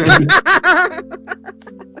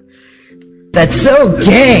 That's so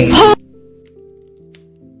gay.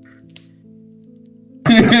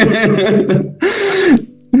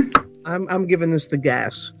 I'm giving this the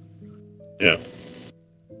gas. Yeah.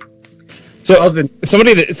 So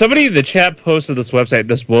somebody in the chat posted this website.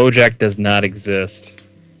 This Wojak does not exist.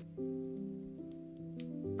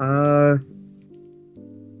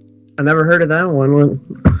 I never heard of that one.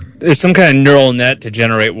 There's some kind of neural net to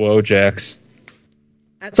generate Wojaks.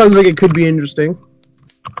 That sounds like it could be interesting.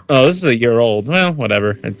 Oh, this is a year old. Well,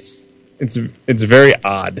 whatever. It's very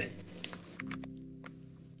odd.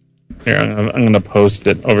 Here, I'm going to post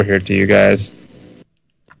it over here to you guys.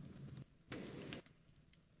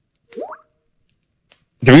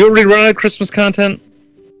 Do we already run out of Christmas content?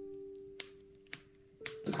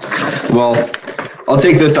 Well, I'll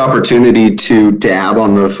take this opportunity to dab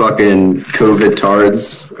on the fucking COVID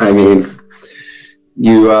tards. I mean,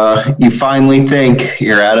 you finally think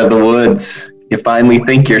you're out of the woods. You finally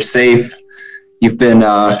think you're safe. You've been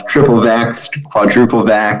triple vaxxed, quadruple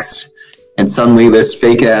vaxxed, and suddenly this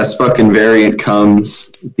fake ass fucking variant comes,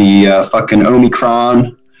 the fucking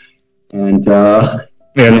Omicron, and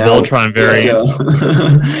Yeah, the Voltron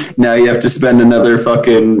variant. Now you have to spend another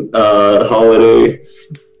fucking holiday.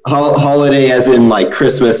 Holiday as in like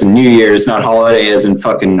Christmas and New Year's, not holiday as in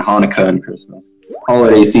fucking Hanukkah and Christmas.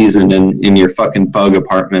 Holiday season in your fucking bug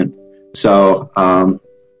apartment. So I'm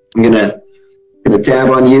gonna dab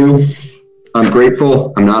on you. I'm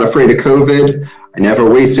grateful. I'm not afraid of COVID. I never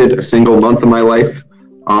wasted a single month of my life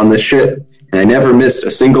on this shit, and I never missed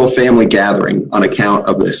a single family gathering on account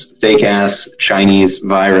of this fake ass Chinese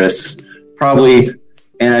virus. Probably.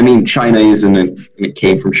 And I mean, China isn't it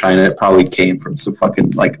came from China. It probably came from some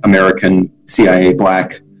fucking like American CIA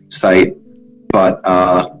black site. But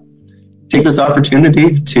take this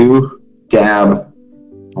opportunity to dab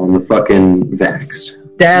on the fucking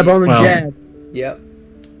vaxxed. Dab on the jab. Yep.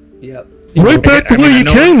 Right back the way you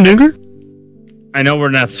came, nigger. I know we're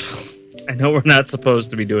not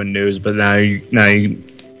supposed to be doing news, but now you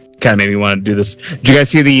kind of made me want to do this. Did you guys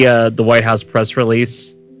see the White House press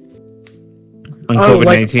release? On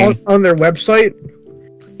COVID-19? Like on their website?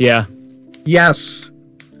 Yeah. Yes.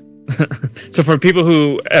 So for people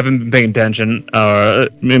who haven't been paying attention,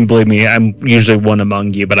 and believe me, I'm usually one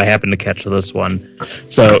among you, but I happened to catch this one.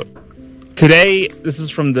 So today, this is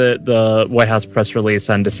from the White House press release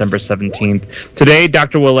on December 17th. Today,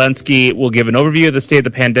 Dr. Walensky will give an overview of the state of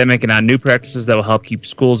the pandemic and on new practices that will help keep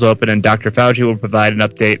schools open, and Dr. Fauci will provide an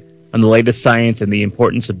update on the latest science and the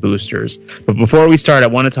importance of boosters. But before we start, I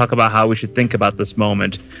want to talk about how we should think about this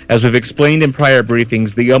moment. As we've explained in prior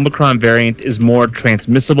briefings, the Omicron variant is more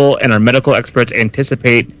transmissible, and our medical experts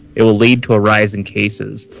anticipate it will lead to a rise in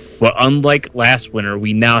cases. But unlike last winter,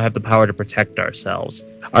 we now have the power to protect ourselves.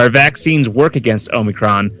 Our vaccines work against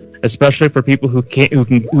Omicron, especially for people who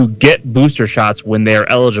get booster shots when they are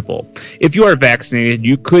eligible. If you are vaccinated,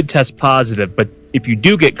 you could test positive, but if you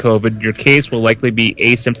do get COVID, your case will likely be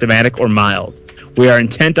asymptomatic or mild. We are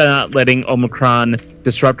intent on not letting Omicron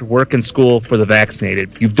disrupt work and school for the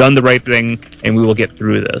vaccinated. You've done the right thing, and we will get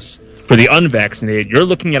through this. For the unvaccinated, you're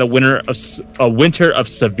looking at a winter of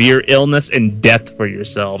severe illness and death for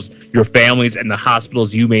yourselves, your families, and the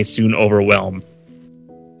hospitals you may soon overwhelm.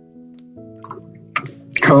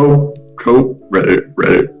 Cope, Reddit,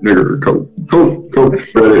 nigger, cope,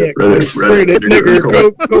 Reddit, nigger,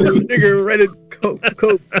 cope, nigger, Reddit, cope,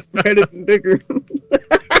 Reddit, nigger.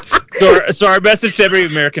 So our message to every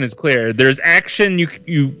American is clear. There's action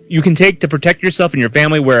you can take to protect yourself and your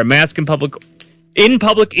family. Wear a mask in public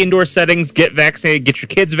indoor settings. Get vaccinated. Get your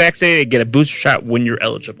kids vaccinated. Get a booster shot when you're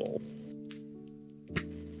eligible.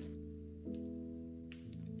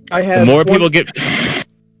 I had the more people get.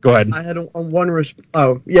 Go ahead. I had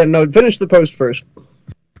finish the post first.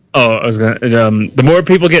 Oh, I was gonna. The more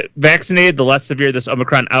people get vaccinated, the less severe this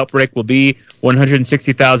Omicron outbreak will be.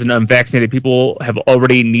 160,000 unvaccinated people have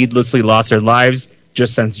already needlessly lost their lives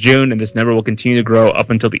just since June, and this number will continue to grow up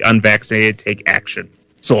until the unvaccinated take action.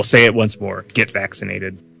 So I'll say it once more: get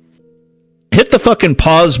vaccinated. Hit the fucking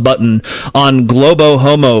pause button on Globo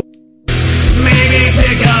Homo. Maybe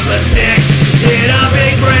pick up a stick, hit a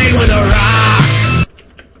big brain with a rock.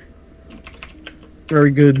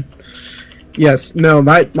 Very good. Yes, no,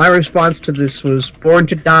 my response to this was Born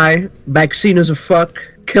to Die, Vaccine is a fuck,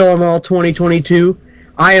 Kill 'em all 2022,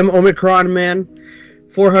 I am Omicron Man,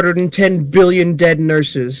 410 billion dead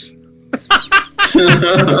nurses.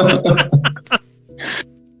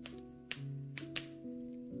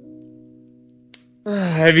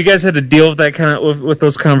 Have you guys had to deal with that kind of with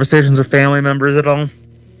those conversations with family members at all?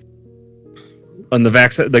 On the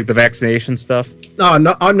the vaccination stuff? No,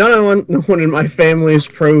 no one in my family is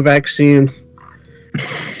pro-vaccine.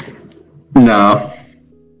 No.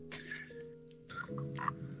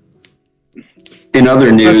 In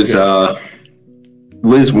other news,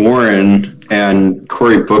 Liz Warren and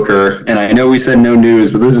Cory Booker, and I know we said no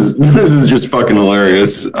news, but this is just fucking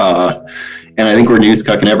hilarious. And I think we're news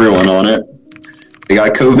cucking everyone on it. They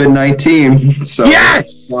got COVID-19, so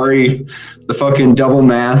yes! Sorry, the fucking double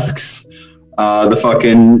masks. The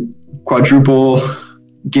fucking quadruple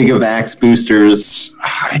gigavax boosters.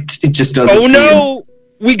 It just doesn't. Oh no!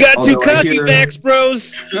 We got too cocky, vax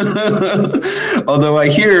bros. Although I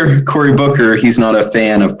hear Cory Booker, he's not a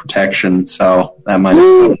fan of protection, so that might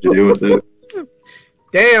have something to do with it.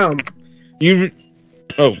 Damn.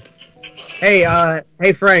 Oh.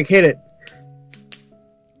 Hey Frank, hit it.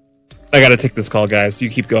 I gotta take this call, guys. You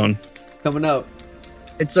keep going. Coming up.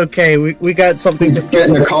 It's okay. We got something. He's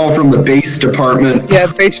getting a call from the base department. Yeah,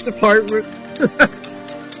 base department.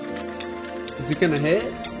 Is it gonna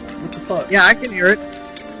hit? What the fuck? Yeah, I can hear it.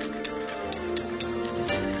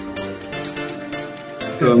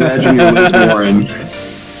 So imagine you're Liz Warren.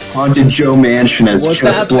 Haunted Joe Mansion has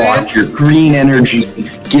just blocked your green energy.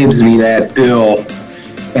 Gives me that bill.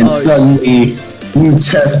 and suddenly you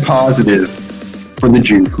test positive for the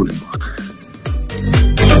Jew flu.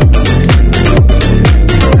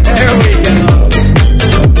 There we go.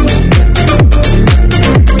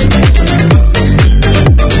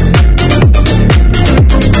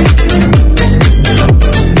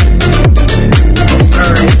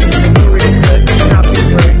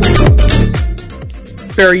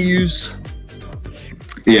 Fair use.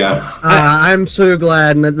 Yeah. I'm so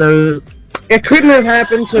glad that it couldn't have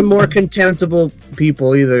happened to more contemptible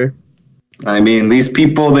people either. I mean, these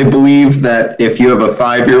people, they believe that if you have a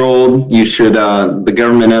 5-year-old, you should, the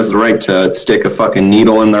government has the right to stick a fucking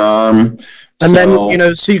needle in their arm. And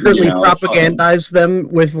then, secretly propagandize them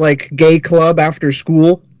with, like, gay club after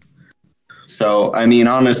school. So, I mean,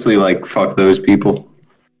 honestly, like, fuck those people.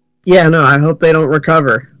 Yeah, no, I hope they don't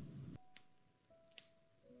recover.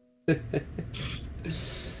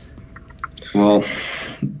 Well,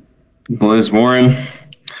 Liz Warren,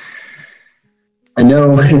 I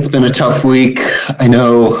know it's been a tough week. I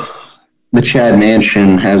know the Chad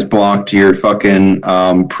Mansion has blocked your fucking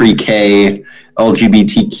pre-K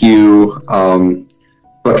LGBTQ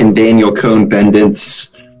fucking Daniel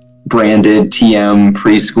Cohn-Bendit's branded TM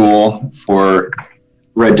preschool for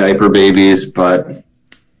red diaper babies, but,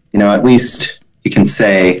 at least you can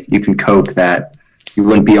cope that you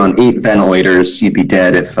wouldn't be on 8 ventilators. You'd be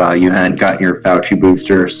dead if you hadn't gotten your Fauci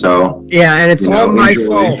booster. So yeah, and it's all my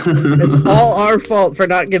fault. It's all our fault for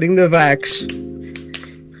not getting the vax.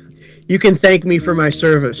 You can thank me for my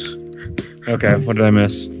service. Okay, what did I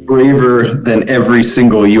miss? Braver than every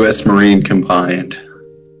single U.S. Marine combined.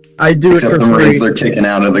 I do Except it for the Marines free. are kicking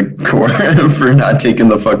out of the Corps for not taking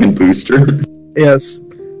the fucking booster. Yes,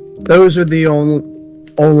 those are the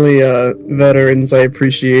only veterans I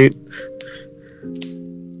appreciate.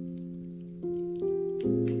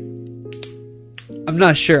 I'm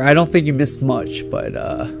not sure. I don't think you missed much, but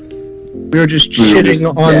we were just shitting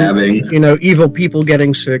on evil people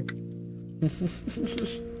getting sick.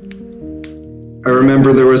 I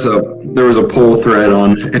remember there was a poll thread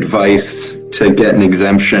on advice to get an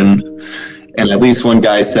exemption, and at least one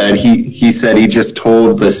guy said he said he just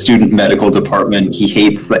told the student medical department he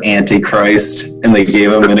hates the Antichrist, and they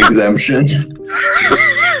gave him an exemption.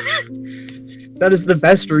 That is the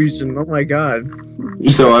best reason. Oh my god.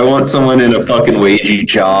 So I want someone in a fucking wagey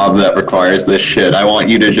job that requires this shit. I want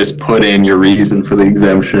you to just put in your reason for the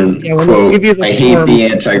exemption. Yeah, when quote, they give you the I hate form, the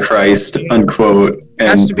Antichrist, unquote, and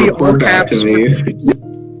has to be all report back caps. to me.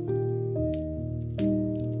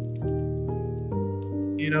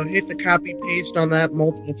 Hit the copy paste on that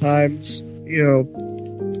multiple times.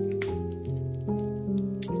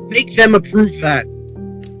 Make them approve that.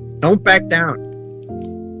 Don't back down.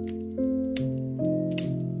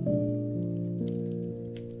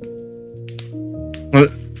 Well,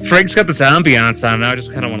 Frank's got this ambiance on now. I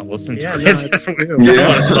just kind of want to listen to it. No, it's I don't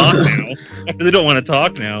want to talk now. I really don't want to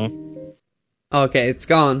talk now. okay, it's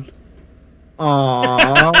gone.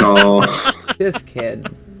 Aww. Oh. This kid,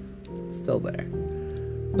 still there.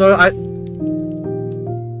 So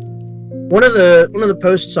one of the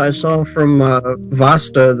posts I saw from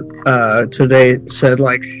Vasta today said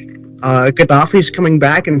Gaddafi's coming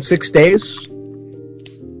back in 6 days.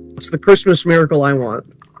 It's the Christmas miracle I want.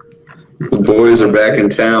 The boys are back in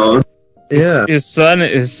town. Yeah. His son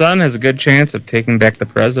has a good chance of taking back the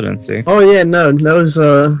presidency. Oh yeah, no,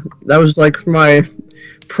 that was like my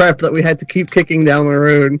prep that we had to keep kicking down the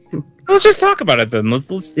road. Let's just talk about it then. Let's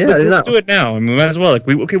do it now. I mean, we might as well.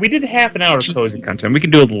 We did half an hour of cozy content. We can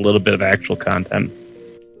do a little bit of actual content.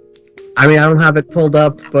 I mean, I don't have it pulled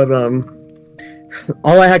up, but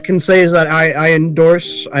all I can say is that I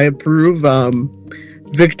endorse, I approve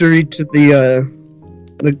victory to the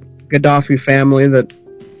Gaddafi family. That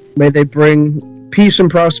may they bring peace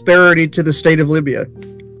and prosperity to the state of Libya.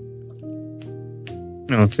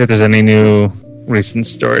 Let's see if there's any new recent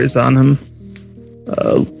stories on him.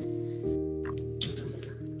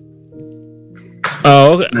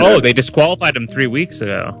 They disqualified him 3 weeks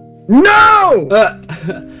ago. No!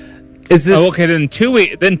 Is this... okay, then 2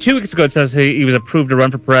 weeks ago it says he was approved to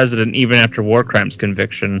run for president even after war crimes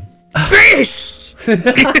conviction. Based!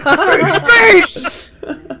 Based!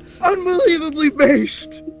 Unbelievably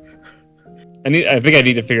based! I think I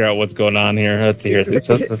need to figure out what's going on here. Let's see here. It's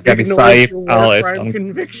got to be Saif al-Islam.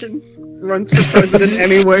 Conviction runs for president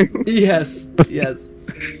anyway. Yes.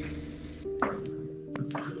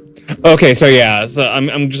 Okay, so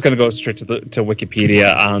I'm just gonna go straight to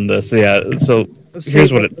Wikipedia on this. Yeah, so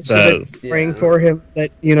here's what it says. Praying for him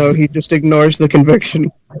that he just ignores the conviction.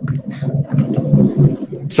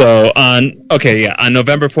 So on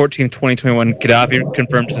November 14, 2021, Gaddafi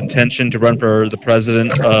confirmed his intention to run for the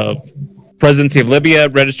president of presidency of Libya,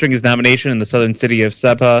 registering his nomination in the southern city of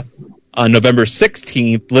Sebha. On November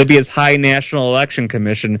 16th, Libya's High National Election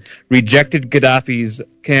Commission rejected Gaddafi's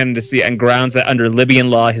candidacy on grounds that under Libyan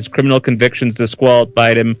law, his criminal convictions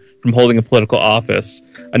disqualified him from holding a political office.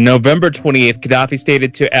 On November 28th, Gaddafi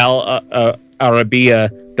stated to Al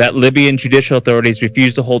Arabiya that Libyan judicial authorities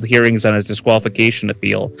refused to hold hearings on his disqualification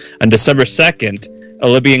appeal. On December 2nd, a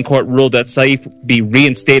Libyan court ruled that Saif be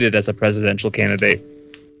reinstated as a presidential candidate.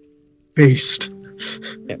 Beast.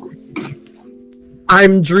 Yeah.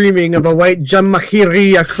 I'm dreaming of a white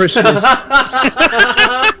Jamahiriya Christmas.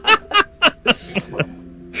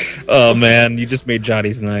 Oh man, you just made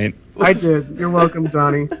Johnny's night. I did. You're welcome,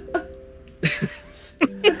 Johnny.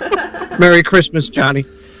 Merry Christmas, Johnny.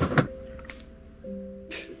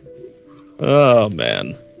 Oh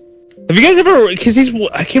man, have you guys ever? Because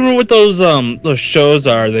I can't remember what those shows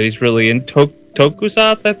are that he's really in.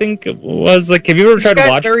 Tokusatsu, I think it was. Like, have you ever tried to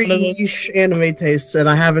watch very niche anime tastes, and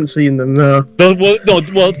I haven't seen them. No.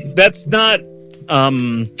 Well, that's not.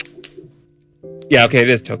 Yeah, okay, it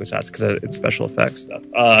is Tokusatsu because it's special effects stuff.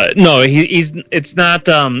 No, it's not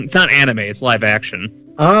anime. It's live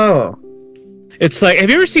action. Oh. It's like, have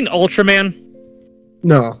you ever seen Ultraman?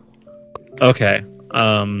 No. Okay.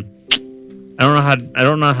 I don't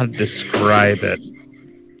know how to describe it.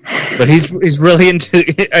 But he's really into.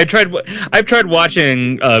 I've tried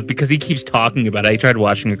watching because he keeps talking about it. I tried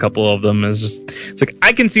watching a couple of them. It's like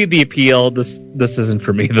I can see the appeal. This isn't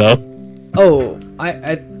for me though. Oh,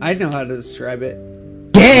 I know how to describe it.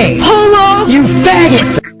 Gay! Homo! You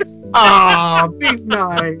faggot! Aw, be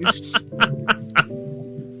nice.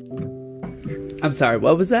 I'm sorry.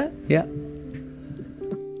 What was that? Yeah.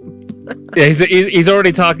 Yeah, he's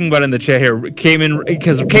already talking about it in the chat here.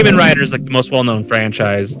 Because Kamen Rider is like the most well-known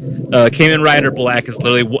franchise. Kamen Rider Black is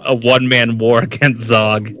literally a one-man war against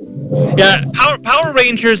Zog. Yeah, Power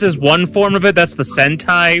Rangers is one form of it. That's the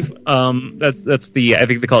Sentai. That's the, I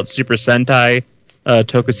think they call it Super Sentai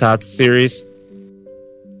Tokusatsu series.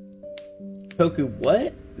 Toku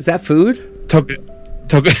what? Is that food?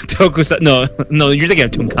 Tokusatsu. No, you're thinking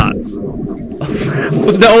of Tonkatsu.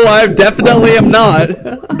 No, I definitely am not.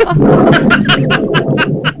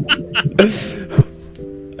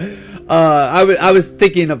 I was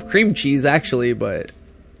thinking of cream cheese actually, but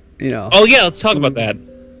you know. Oh yeah, let's talk about that.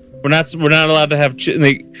 We're not allowed to have.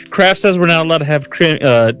 Kraft says we're not allowed to have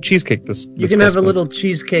cheesecake this. You can have a little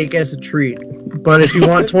cheesecake as a treat, but if you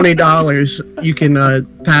want $20, you can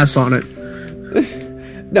pass on it.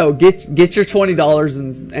 No, get your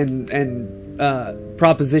 $20 and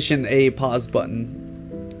proposition a pause button.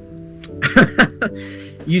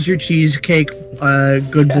 Use your cheesecake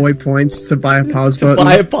good boy points to buy a pause button.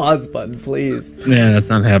 Buy a pause button, please. Yeah, that's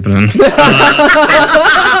not happening.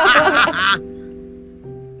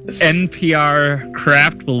 NPR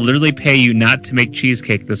Kraft will literally pay you not to make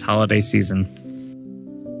cheesecake this holiday season.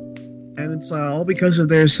 And it's all because of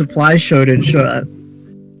their supply shortage.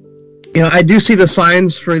 I do see the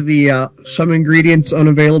signs for the some ingredients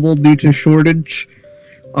unavailable due to shortage.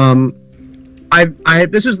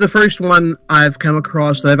 This is the first one I've come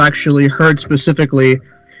across that I've actually heard specifically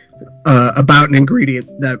about an ingredient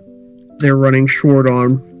that they're running short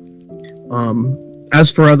on.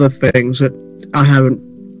 As for other things, that I haven't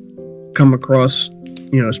come across,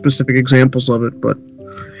 specific examples of it. But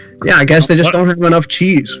yeah, I guess they just don't have enough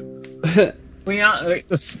cheese.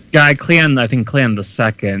 This guy, Cleon, I think Cleon the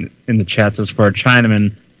Second in the chat says, for a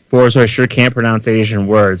Chinaman, Boris, I sure can't pronounce Asian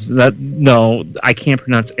words. No, I can't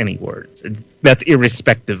pronounce any words. That's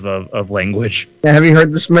irrespective of language. Yeah, have you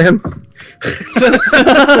heard this man?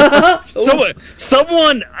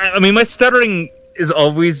 My stuttering has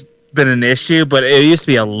always been an issue, but it used to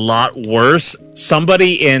be a lot worse.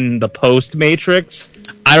 Somebody in the Post Matrix,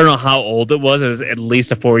 I don't know how old it was at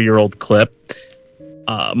least a 4-year-old clip.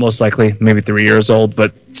 Most likely, maybe 3 years old,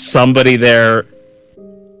 but somebody there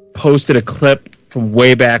posted a clip from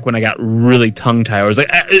way back when I got really tongue-tied. I was like,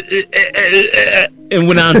 it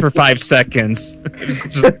went on for 5 seconds.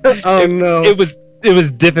 Oh no! It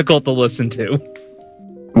was difficult to listen to.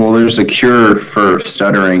 Well, there's a cure for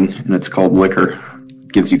stuttering, and it's called liquor.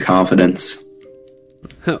 It gives you confidence.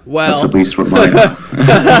 Well, that's at least what my.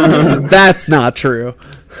 That's not true.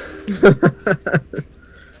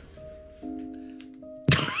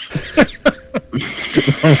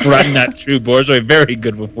 Right, not true. Boys are very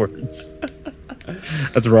good with words.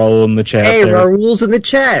 That's Raul in the chat. Hey, there. Raul's in the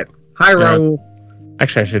chat. Hi, Raul.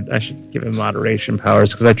 Actually, I should give him moderation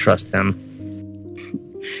powers because I trust him.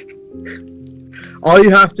 All you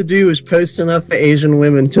have to do is post enough for Asian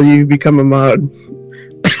women until you become a mod.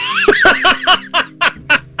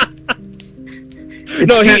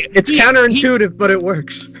 It's counterintuitive, but it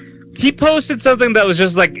works. he posted something that was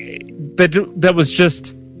just like that was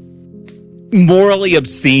just morally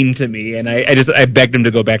obscene to me, and I begged him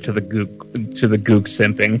to go back to the gook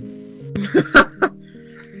simping.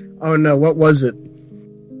 Oh no, what was it?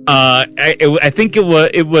 I think it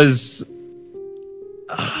was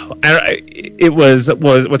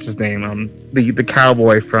what's his name? The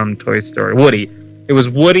cowboy from Toy Story, Woody. It was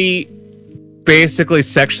Woody basically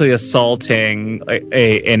sexually assaulting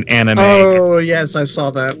an anime. Oh yes, I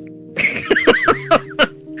saw that.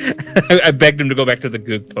 I begged him to go back to the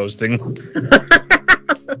gook posting.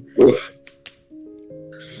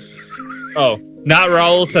 Oh, not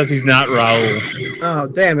Raul says he's not Raul. Oh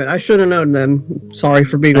damn it! I should have known then. Sorry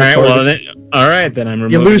for being. All right, then I'm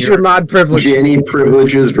removing. You lose your mod privilege. Jenny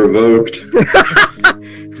privileges revoked.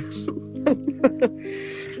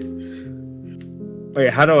 Wait,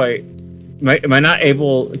 how do I? Am I not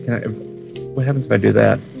able? What happens if I do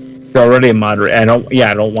that? He's already a moderator. I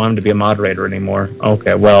don't want him to be a moderator anymore.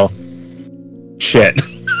 Okay, well, shit.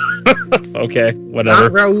 Okay, whatever.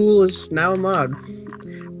 Not Raul is now a mod.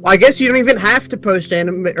 Well, I guess you don't even have to post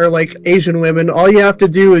anime or like Asian women. All you have to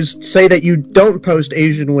do is say that you don't post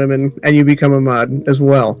Asian women, and you become a mod as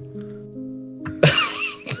well.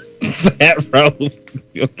 That Raul.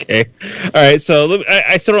 Okay. All right. So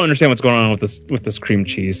I still don't understand what's going on with this cream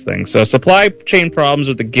cheese thing. So supply chain problems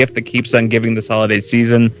with the gift that keeps on giving this holiday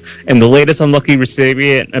season, and the latest unlucky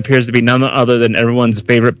recipient appears to be none other than everyone's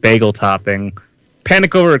favorite bagel topping.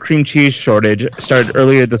 Panic over a cream cheese shortage started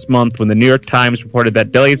earlier this month when the New York Times reported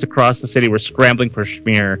that delis across the city were scrambling for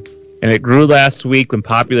schmear, and it grew last week when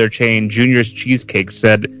popular chain Junior's Cheesecake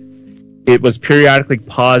said it was periodically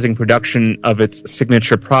pausing production of its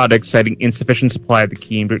signature product, citing insufficient supply of the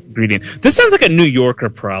key ingredient. This sounds like a New Yorker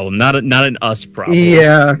problem, not an us problem.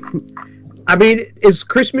 Yeah. I mean, is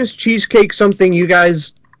Christmas cheesecake something you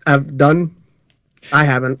guys have done? I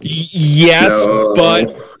haven't. Yes, no.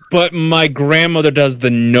 But my grandmother does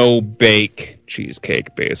the no-bake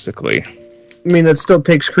cheesecake, basically. I mean, that still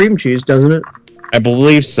takes cream cheese, doesn't it? I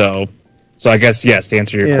believe so. So I guess, yes, to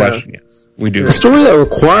answer your question, yes, we do. A story that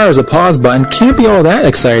requires a pause button can't be all that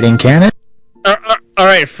exciting, can it? All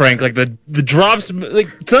right, Frank, like the drops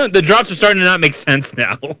the drops are starting to not make sense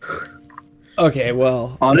now. Okay,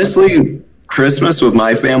 well. Honestly, Christmas with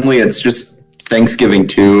my family, it's just Thanksgiving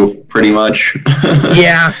too, pretty much.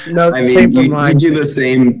 Yeah, no, I same mean, for mine. you do the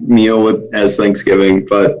same meal as Thanksgiving,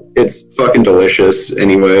 but it's fucking delicious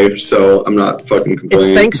anyway, so I'm not fucking complaining. It's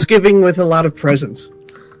Thanksgiving with a lot of presents.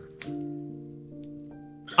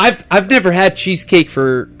 I've never had cheesecake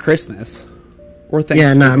for Christmas or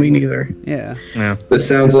Thanksgiving. Yeah, nah, me neither. Yeah. This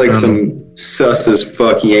sounds like some sus as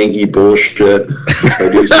fuck Yankee bullshit. If I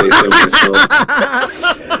do say so myself.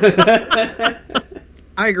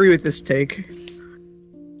 I agree with this take.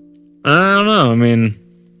 I don't know. I mean,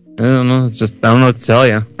 I don't know. It's just I don't know what to tell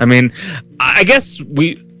you. I mean, I guess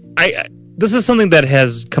this is something that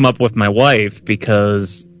has come up with my wife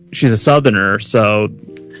because she's a Southerner. So,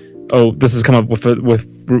 this has come up with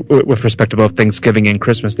respect to both Thanksgiving and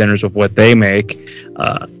Christmas dinners with what they make.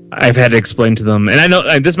 I've had to explain to them, and I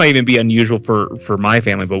know this might even be unusual for my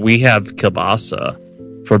family, but we have kielbasa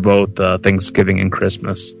for both Thanksgiving and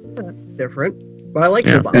Christmas. That's different. But I like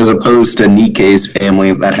kielbasa. As opposed to Nike's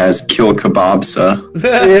family that has kill kebabsa.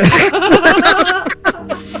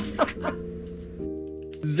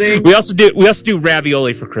 We also do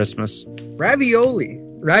ravioli for Christmas. Ravioli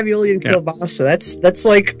and kielbasa. That's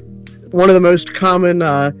like one of the most common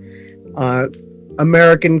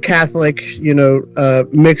American Catholic,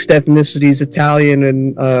 mixed ethnicities, Italian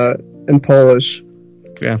and Polish.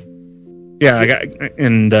 Yeah.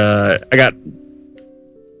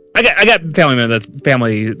 I got family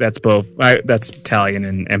that's both that's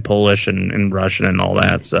Italian and Polish and Russian and all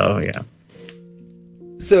that. So yeah.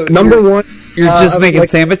 So number one, you're just making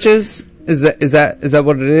sandwiches. Is that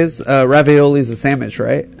what it is? Ravioli is a sandwich,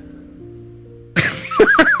 right?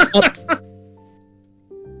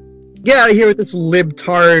 Get out of here with this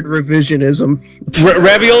libtard revisionism.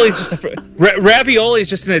 Ravioli is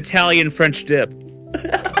just an Italian French dip.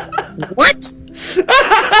 What?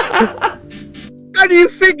 How do you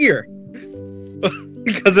figure?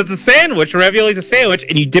 Because it's a sandwich. Ravioli's a sandwich,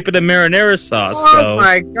 and you dip it in marinara sauce. Oh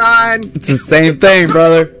my god! It's the same thing,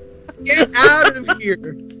 brother. Get out of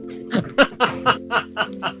here!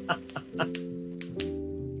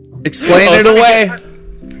 Explain it away.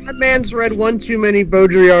 That man's read one too many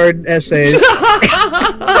Baudrillard essays.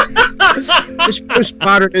 This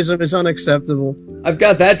postmodernism is unacceptable. I've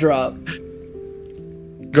got that drop.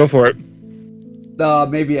 Go for it.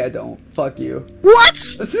 Maybe I don't. Fuck you. What?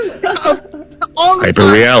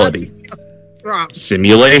 Hyper reality.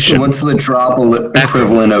 Simulation. What's the drop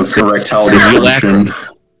equivalent of erectile dysfunction?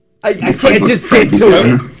 I can't just get to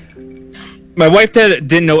it. My wife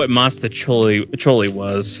didn't know what mostaccioli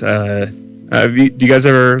was. Do you guys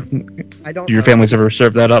ever? I don't. Do your families ever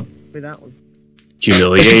serve that up? That one.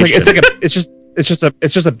 Humiliation. It's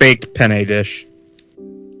just a baked penne dish.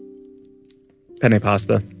 Penne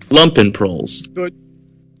pasta. Lumpin' proles. Good.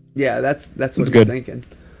 Yeah, that's what I was good. thinking.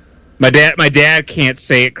 My dad can't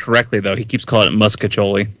say it correctly though. He keeps calling it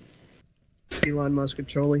muscaccioli. Elon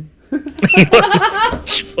Muscaccioli.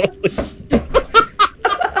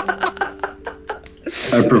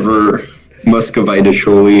 I prefer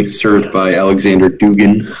muscovite served by Alexander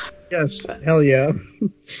Dugan. Yes, hell yeah.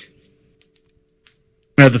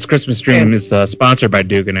 No, this Christmas stream is sponsored by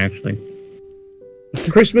Dugan, actually.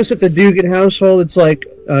 Christmas at the Dugan household, it's like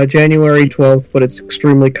January 12th, but it's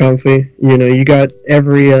extremely comfy. You know, you got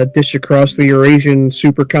every dish across the Eurasian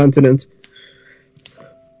supercontinent.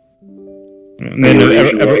 And then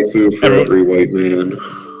every white man.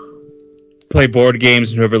 Play board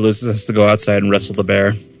games, and whoever loses has to go outside and wrestle the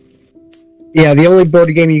bear. Yeah, the only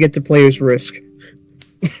board game you get to play is Risk.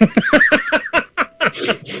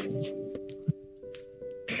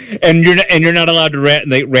 And you're not allowed to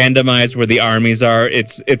randomize where the armies are.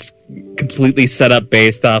 It's completely set up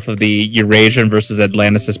based off of the Eurasian versus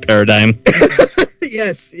Atlantis paradigm.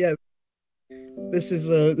 Yes. This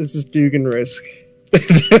is Dugan Risk.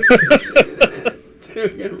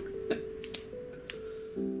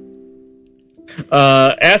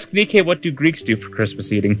 Ask Nikkei, what do Greeks do for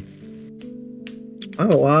Christmas eating?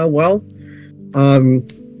 Oh, well,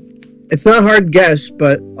 it's not a hard guess,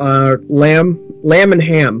 but lamb and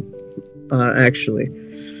ham, actually.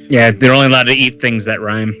 Yeah, they're only allowed to eat things that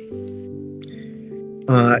rhyme.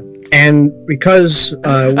 And because we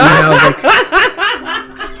have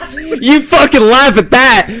You fucking laugh at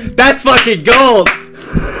that! That's fucking gold!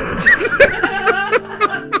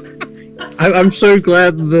 I'm so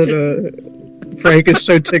glad that Frank is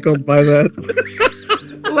so tickled by that.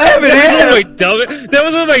 That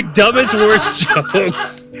was one of my dumbest, worst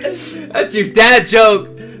jokes. That's your dad joke.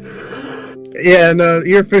 Yeah, no,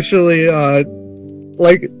 you're officially,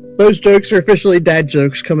 those jokes are officially dad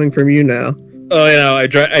jokes coming from you now. Oh, yeah, I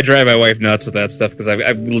drive my wife nuts with that stuff because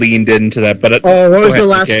I've leaned into that. But what was the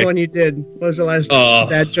last one you did? What was the last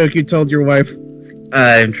dad joke you told your wife?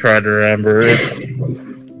 I'm trying to remember. It's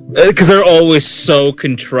because they're always so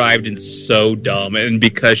contrived and so dumb, and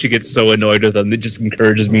because she gets so annoyed with them, it just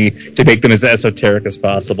encourages me to make them as esoteric as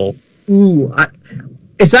possible. Ooh,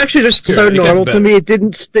 it's actually just so normal to me. It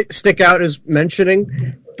didn't stick out as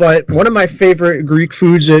mentioning, but one of my favorite Greek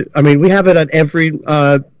foods. We have it at every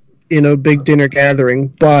big dinner gathering.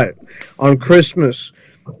 But on Christmas,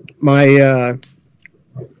 my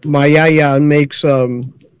yaya makes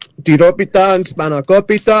tiropita and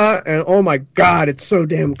spanakopita, and oh my god, it's so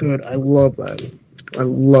damn good. I love that. I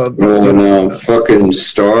love it. Oh no, I'm fucking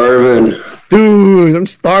starving. Dude, I'm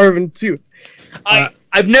starving too.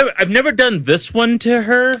 I've never done this one to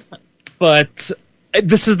her, but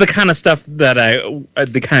this is the kind of stuff that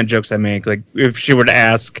the kind of jokes I make. Like if she were to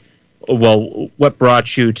ask, well, what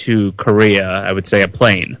brought you to Korea? I would say a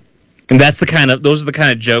plane. And those are the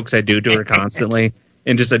kind of jokes I do to her constantly,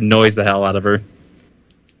 and just annoys the hell out of her.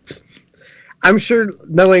 I'm sure,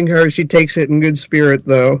 knowing her, she takes it in good spirit,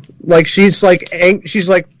 though. Like plays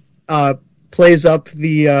up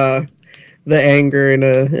the anger in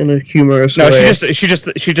a humorous way. No, she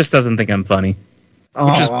just doesn't think I'm funny.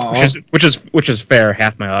 Which is fair.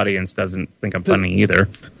 Half my audience doesn't think I'm funny either.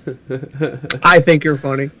 I think you're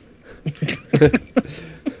funny.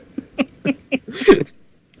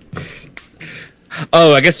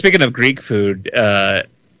 Oh, I guess speaking of Greek food,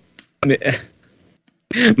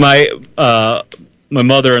 my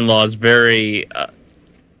mother-in-law is very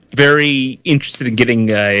interested in getting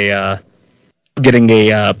a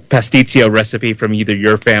pasticcio recipe from either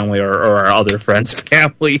your family or our other friend's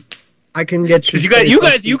family. I can get you. You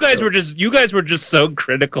guys were just so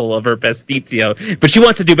critical of her pasticcio, but she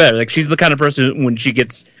wants to do better. Like she's the kind of person when she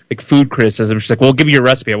gets like food criticism, she's like, "Well, give me your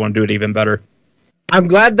recipe. I want to do it even better." I'm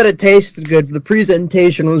glad that it tasted good. The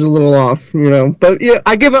presentation was a little off, but yeah,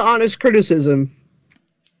 I give it honest criticism.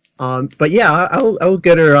 But yeah, I'll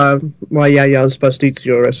get her my yaya's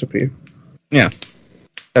pasticcio recipe. Yeah.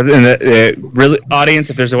 And really, audience,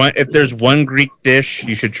 if there's one Greek dish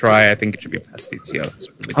you should try, I think it should be a pasticcio. It's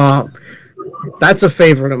really good. That's a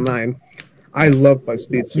favorite of mine. I love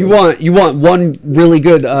pasticcio. You want one really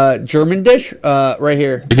good German dish? Right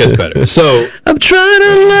here. It gets better. So I'm trying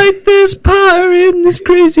to light this fire in this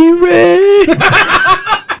crazy rain.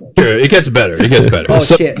 Here, it gets better. Oh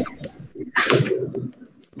shit.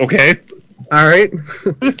 Okay. All right.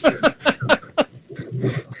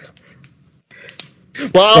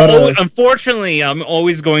 Well, unfortunately, I'm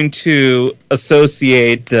always going to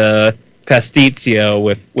associate Pastizio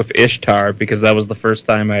with Ishtar because that was the first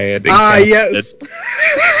time I had encountered yes.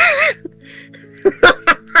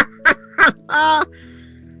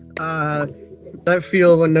 That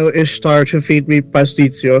feel when no Ishtar to feed me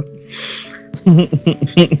Pastizio.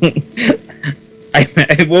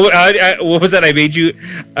 What was that? I made you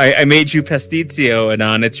Pastizio,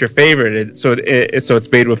 and it's your favorite. So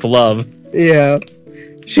it's made with love. Yeah.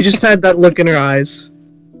 She just had that look in her eyes.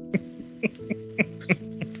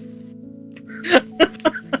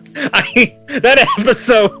 That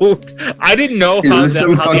episode, I didn't know Is this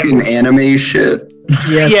some fucking anime shit?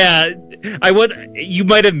 Yes. Yeah, you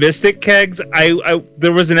might have missed it, Kegs.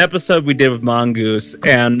 There was an episode we did with Mongoose,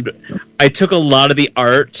 and I took a lot of the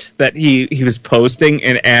art that he was posting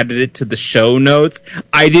and added it to the show notes.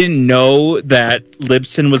 I didn't know that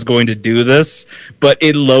Libsyn was going to do this, but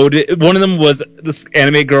it loaded. One of them was this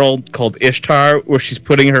anime girl called Ishtar, where she's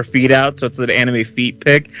putting her feet out, so it's an anime feet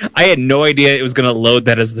pic. I had no idea it was going to load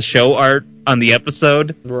that as the show art on the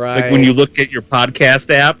episode, right? Like when you look at your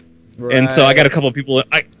podcast app. Right. And so I got a couple of people.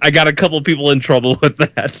 I got a couple of people in trouble with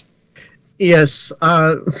that. Yes.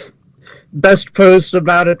 Best post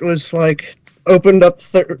about it was like opened up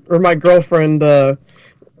or my girlfriend opened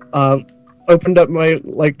up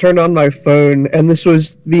turned on my phone, and this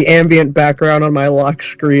was the ambient background on my lock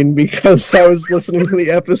screen because I was listening to the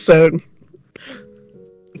episode.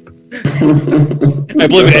 I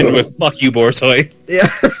believe it ended with "fuck you, Borsoi." Yeah.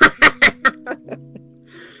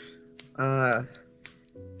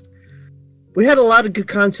 We had a lot of good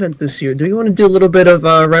content this year. Do you want to do a little bit of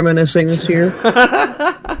reminiscing this year?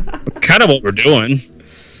 That's kind of what we're doing.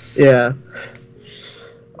 Yeah.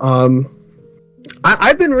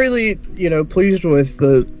 I've been really, pleased with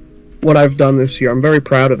what I've done this year. I'm very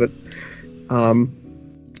proud of it. I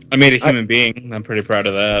made a human being. I'm pretty proud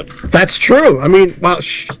of that. That's true. I mean, well,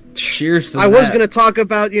 cheers to I was going to talk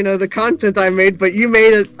about, the content I made, but you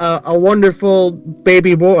made a wonderful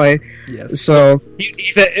baby boy. Yes. So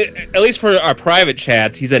he's at least for our private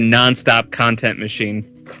chats, he's a non-stop content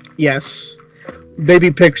machine. Yes.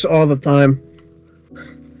 Baby pics all the time.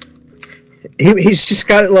 He's just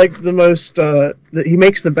got like the most. He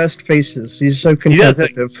makes the best faces. He's so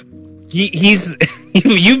competitive.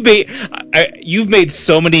 You've made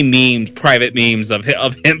so many memes, private memes of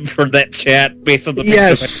him for that chat based on the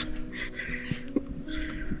yes.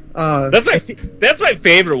 That's my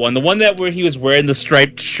favorite one. The one where he was wearing the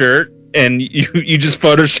striped shirt and you just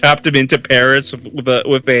photoshopped him into Paris with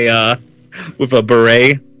a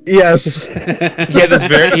beret. Yes. He had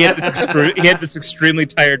this extremely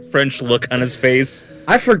tired French look on his face.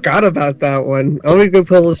 I forgot about that one. Let me go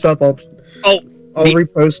pull this up. I'll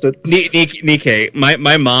repost it. Nikkei,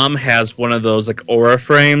 my mom has one of those like Aura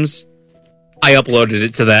frames. I uploaded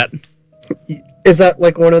it to that. Is that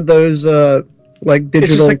like one of those like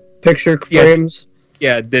digital picture frames?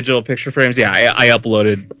 Yeah, digital picture frames. Yeah, I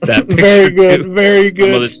uploaded that picture. Very good, too. very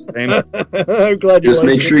good. I'm glad you just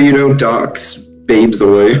make sure you don't dox babes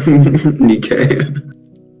away, Nikkei.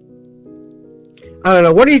 I don't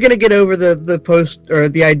know. When are you going to get over the post or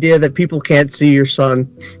the idea that people can't see your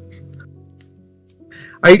son?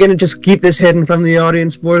 Are you going to just keep this hidden from the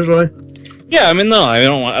audience, Borzoi? Yeah, I mean, no, I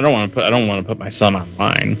don't want to put my son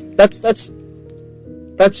online. That's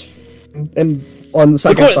and on the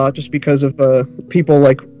second thought, just because of people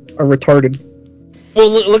like are retarded. Well,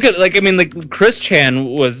 look at Chris Chan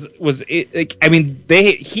was like, I mean,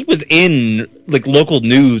 he was in like local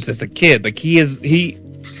news as a kid. Like it's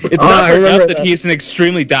not enough that he's an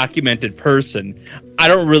extremely documented person. I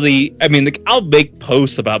don't really. I mean, like, I'll make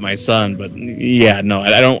posts about my son, but yeah, no,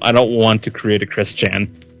 I don't want to create a Chris Chan.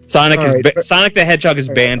 Sonic Sonic the Hedgehog is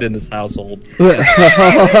banned in this household.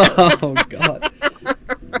 Oh God.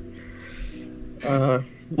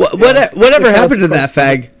 Whatever happened to that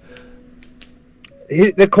fag?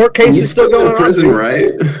 The court case is still going on. Prison,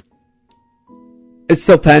 right? It's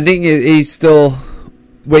still pending. He's still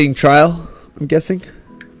waiting trial, I'm guessing.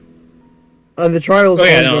 The trial is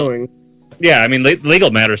ongoing. No. Yeah, I mean, legal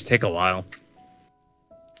matters take a while.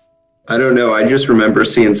 I don't know. I just remember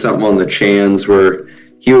seeing something on the Chans where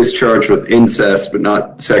he was charged with incest, but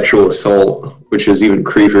not sexual assault, which is even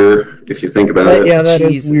creepier if you think about it. Yeah, that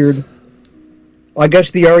is weird. I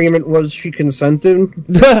guess the argument was she consented.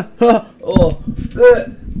 Well,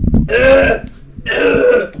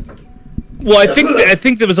 I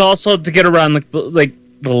think there was also to get around the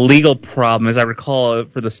legal problem, as I recall,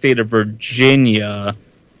 for the state of Virginia,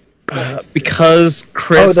 because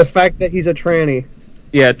Chris. Oh, the fact that he's a tranny.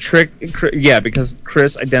 Yeah, because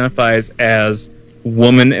Chris identifies as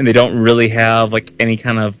woman, and they don't really have like any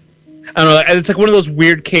kind of, I don't know. It's like one of those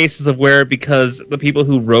weird cases of where, because the people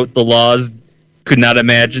who wrote the laws could not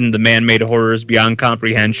imagine the man-made horrors beyond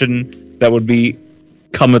comprehension that would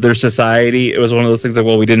become of their society. It was one of those things like,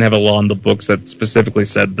 well, we didn't have a law in the books that specifically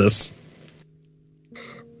said this.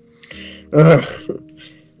 Well,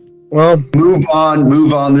 move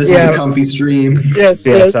on. This is a comfy stream. Yes.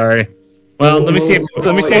 Sorry. Well, let me see if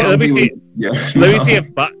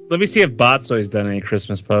Botsoy's done any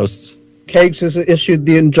Christmas posts. Cakes has issued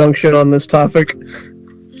the injunction on this topic.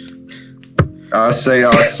 I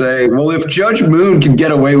say. Well, if Judge Moon can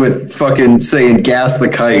get away with fucking saying gas the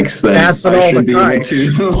kikes, then I should be able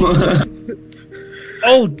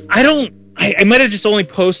to. I might have just only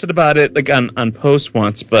posted about it like on post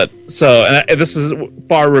once, but this is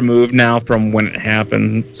far removed now from when it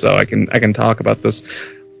happened, so I can talk about this.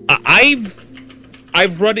 I've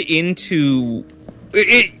run into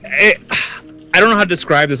it. I don't know how to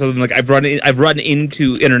describe this other than like I've run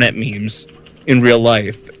into internet memes in real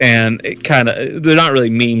life, and it they're not really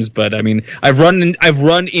memes, but I mean I've run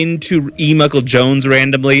into E. Michael Jones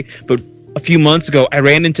randomly, but a few months ago I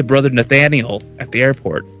ran into Brother Nathaniel at the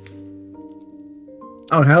airport.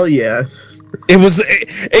 Oh hell yeah! It was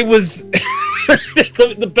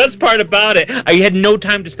the best part about it. I had no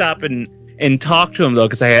time to stop and talk to him though,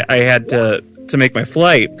 because I had to make my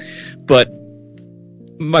flight. But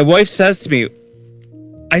my wife says to me,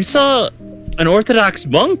 "I saw an Orthodox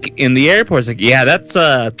monk in the airport." It's like, yeah, that's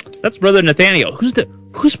Brother Nathaniel. Who's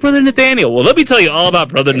Brother Nathaniel? Well, let me tell you all about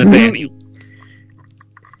Brother Nathaniel.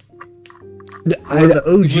 The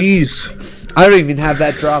OGs. I don't even have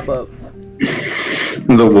that drop up.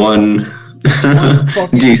 The one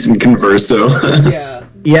decent converso. Yeah.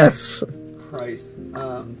 Yes. Christ. See if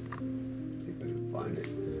I can find it.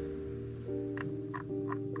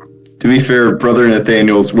 To be fair, Brother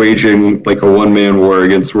Nathaniel's waging like a one-man war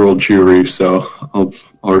against world Jewry, so I'll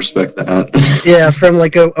respect that. Yeah, from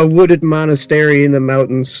like a wooded monastery in the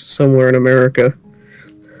mountains somewhere in America.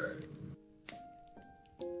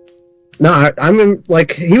 No, I mean,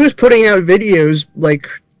 like, he was putting out videos, like,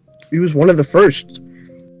 he was one of the first.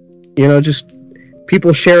 You know, just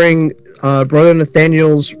people sharing Brother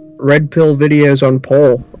Nathaniel's red pill videos on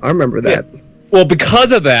Pole. I remember that. Yeah. Well,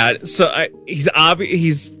 because of that, so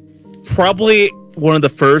he's probably one of the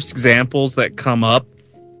first examples that come up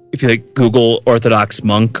if you like Google Orthodox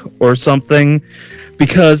monk or something,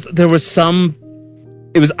 because there was some.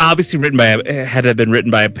 It was obviously had been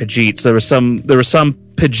written by a Pajit. So there was some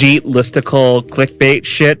Pajit listicle clickbait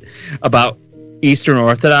shit about Eastern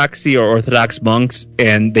Orthodoxy or Orthodox monks,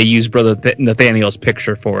 and they used Brother Nathaniel's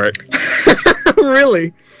picture for it.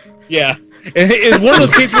 Really? Yeah. It was one of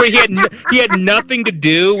those cases where he had nothing to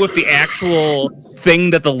do with the actual thing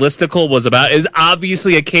that the listicle was about. It was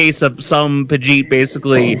obviously a case of some Pajit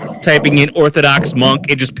basically typing in Orthodox monk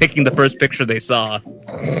and just picking the first picture they saw.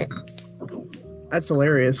 That's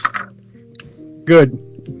hilarious. Good.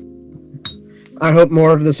 I hope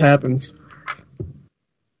more of this happens.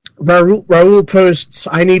 Raul posts,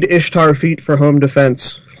 "I need Ishtar feet for home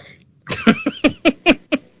defense."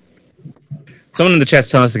 Someone in the chat's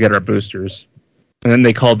telling us to get our boosters. And then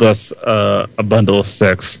they called us a bundle of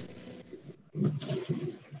six.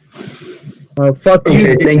 Oh, fuck you.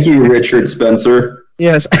 Okay, thank you, Richard Spencer.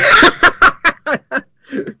 Yes.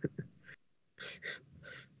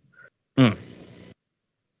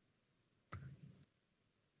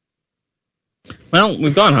 Well,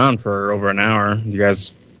 we've gone on for over an hour. You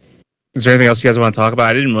guys, is there anything else you guys want to talk about?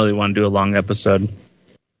 I didn't really want to do a long episode.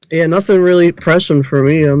 Yeah, nothing really pressing for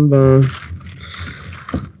me. I'm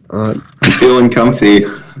feeling comfy,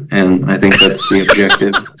 and I think that's the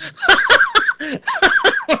objective.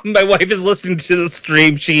 My wife is listening to the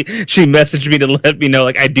stream. She messaged me to let me know,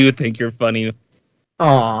 like, I do think you're funny.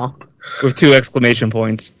 Aw. With 2 exclamation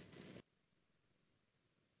points.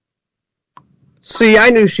 See, I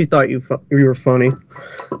knew she thought you were funny.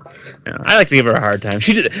 Yeah, I like to give her a hard time.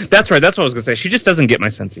 That's right. That's what I was gonna say. She just doesn't get my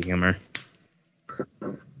sense of humor.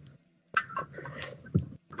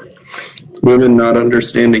 Women not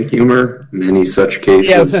understanding humor, many such cases.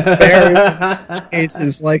 Yes, very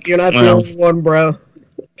cases. Like, you're not the only one, bro.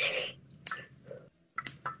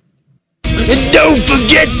 And don't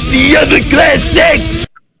forget the other classics!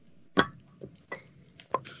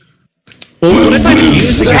 Well, what I find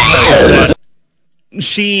amusing is that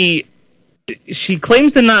she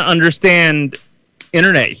claims to not understand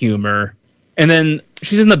internet humor, and then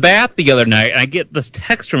she's in the bath the other night, and I get this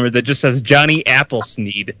text from her that just says Johnny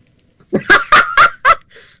Applesneed.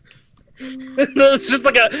 It was just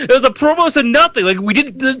like it was a promo to nothing. Like we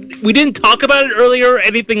didn't talk about it earlier or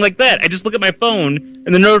anything like that. I just look at my phone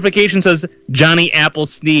and the notification says Johnny Apple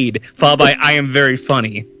Sneed, followed by I am very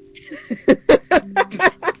funny.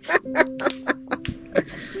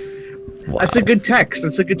 Wow. That's a good text.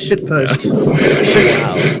 That's a good shit post.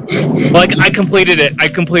 Wow. Like I completed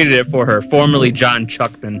it for her, formerly John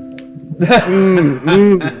Chuckman.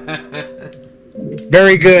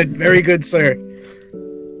 Very good, sir.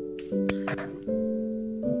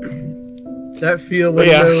 Does that feel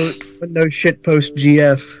with no shit post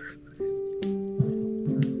GF?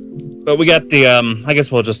 But we got the I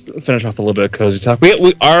guess we'll just finish off a little bit of cozy talk.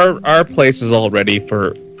 Our place is all ready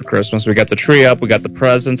for Christmas. We got the tree up, we got the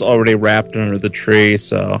presents already wrapped under the tree,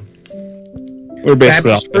 so we're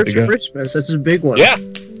basically all first Christmas. That's a big one. Yeah.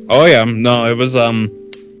 Oh yeah. No, it was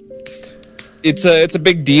it's a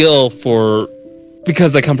big deal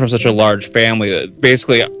because I come from such a large family.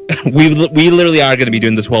 Basically, we literally are going to be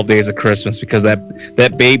doing the 12 days of Christmas because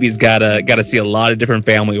that baby's gotta see a lot of different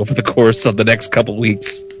family over the course of the next couple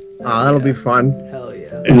weeks. Oh, that'll be fun. Hell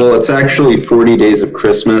yeah. Well, it's actually 40 days of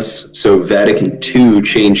Christmas, so Vatican II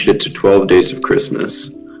changed it to 12 days of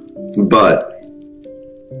Christmas. But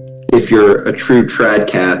if you're a true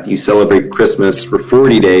tradcath, you celebrate Christmas for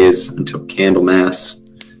 40 days until Candlemas.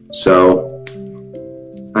 So,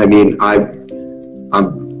 I mean, I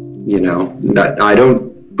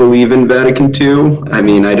don't believe in Vatican II. I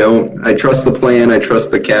mean, I trust the plan, I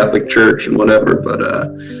trust the Catholic Church and whatever, but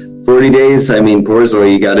 40 days, I mean,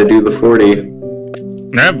 Borzoi, you gotta do the 40.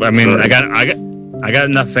 Yeah, I mean, I got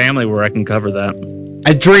enough family where I can cover that.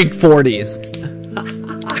 I drink 40s.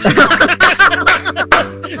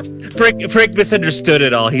 Frick misunderstood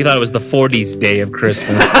it all. He thought it was the 40s day of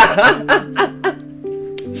Christmas.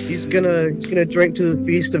 He's gonna drink to the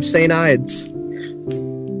feast of St. Ides.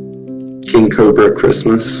 King Cobra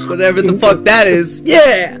Christmas. Whatever the fuck that is.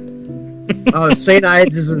 Yeah! Oh, St.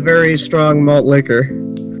 Ides is a very strong malt liquor.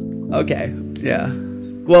 Okay, yeah.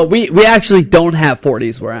 Well, we actually don't have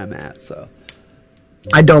 40s where I'm at, so.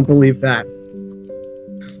 I don't believe that.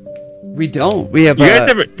 We don't. We have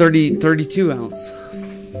 32 ounce.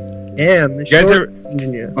 Damn, you guys ever...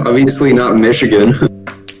 Obviously not Michigan.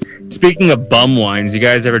 Speaking of bum wines, you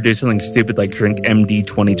guys ever do something stupid like drink MD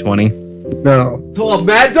 2020? No. 12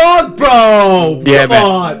 Mad Dog? Bro! Yeah, come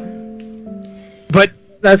on! But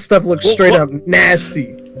that stuff looks straight up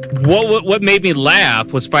nasty. What made me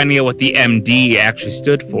laugh was finding out what the MD actually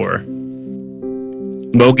stood for.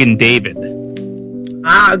 Mogan David.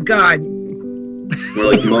 Ah, God. More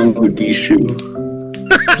like Mogadishu.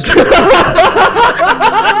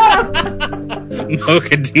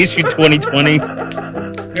 Mogadishu 2020.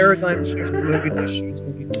 Paradigm shift Mogadishu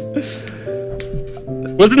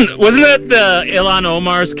 2020. Wasn't that the Ilhan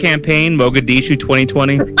Omar's campaign, Mogadishu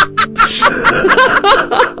 2020?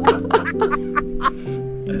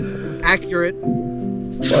 Accurate.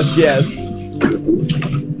 Fuck yes.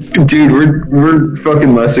 Dude, we're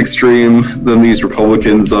fucking less extreme than these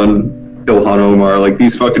Republicans on Ilhan Omar. Like,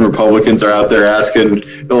 these fucking Republicans are out there asking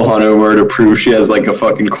Ilhan Omar to prove she has, like, a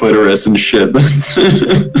fucking clitoris and shit.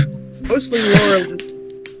 Mostly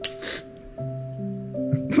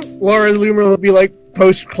Laura Loomer will be like,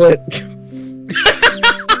 post-clit.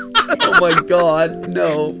 Oh my god,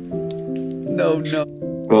 no. No.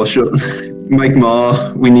 Well, Mike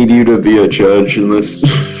Ma, we need you to be a judge in this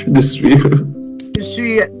dispute.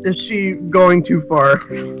 Is she going too far?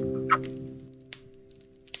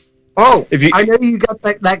 Oh, I know you got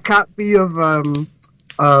that copy of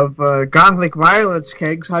Gothic Violence,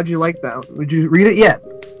 Kegs. How'd you like that? Would you read it yet?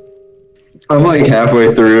 I'm like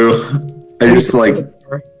halfway through. I just like.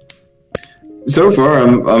 So far,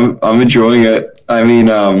 I'm enjoying it. I mean,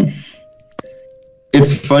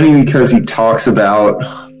 it's funny because he talks about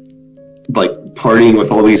like partying with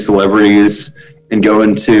all these celebrities and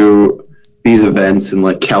going to these events in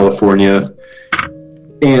like California,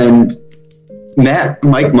 and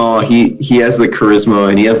Mike Ma, he has the charisma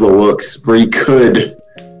and he has the looks where he could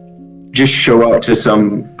just show up to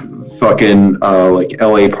some fucking like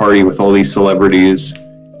LA party with all these celebrities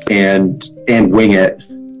and wing it.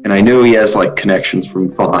 And I know he has like connections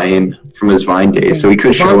from Vine, from his Vine days, so he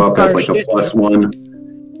could show up as like a plus one.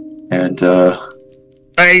 And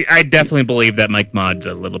I definitely believe that Mike Ma did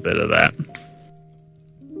a little bit of that.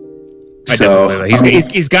 I so, definitely believe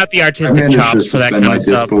that. He's got the artistic chops for that kind of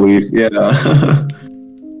stuff. Disbelief. Yeah.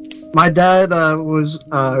 My dad was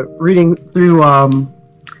reading through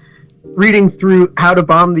How to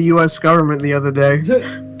Bomb the U.S. Government the other day.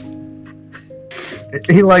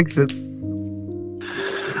 He likes it.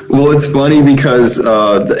 Well, it's funny because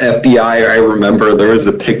the FBI, I remember there was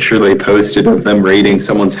a picture they posted of them raiding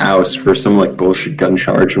someone's house for some like bullshit gun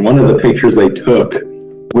charge, and one of the pictures they took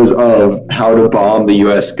was of how to bomb the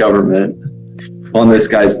U.S. government on this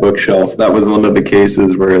guy's bookshelf. That was one of the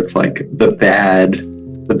cases where it's like the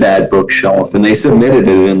bad bookshelf, and they submitted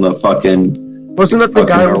it in the fucking wasn't that the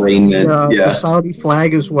guy with the Saudi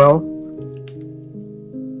flag as well?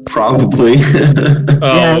 Probably. It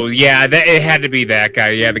had to be that guy.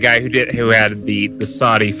 Yeah, the guy who had the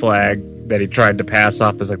Saudi flag that he tried to pass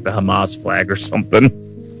off as like the Hamas flag or something.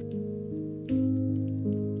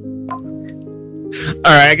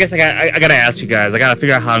 All right, I guess I gotta ask you guys. I gotta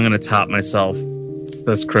figure out how I'm gonna top myself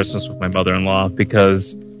this Christmas with my mother-in-law,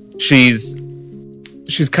 because she's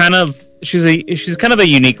kind of a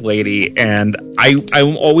unique lady, and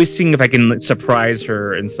I'm always seeing if I can surprise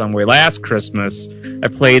her in some way. Last Christmas, I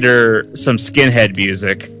played her some Skinhead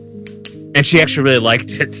music, and she actually really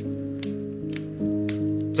liked it.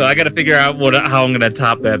 So I got to figure out how I'm going to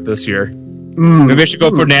top that this year. Maybe I should go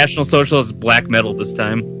for National Socialist black metal this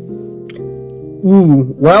time.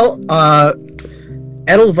 Ooh, well,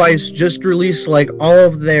 Edelweiss just released like all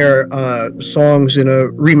of their songs in a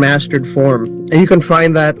remastered form, and you can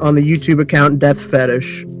find that on the YouTube account Death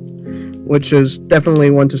Fetish, which is definitely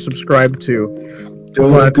one to subscribe to.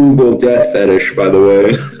 Don't Google Death Fetish, by the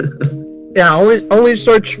way. Yeah, only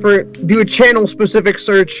do a channel specific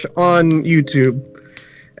search on YouTube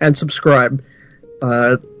and subscribe.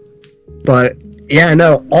 But yeah,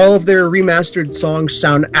 no, all of their remastered songs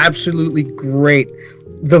sound absolutely great.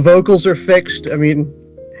 The vocals are fixed. I mean,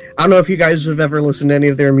 I don't know if you guys have ever listened to any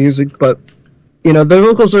of their music, but, you know, the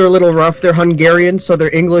vocals are a little rough. They're Hungarian, so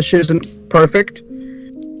their English isn't perfect.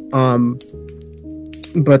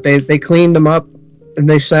 But they cleaned them up, and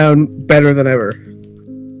they sound better than ever.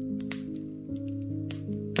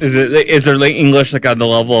 Is their like English like on the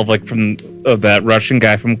level of like of that Russian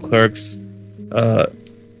guy from Clerks? How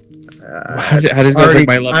does like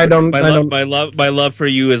my love for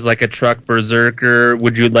you is like a truck berserker.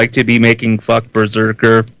 Would you like to be making fuck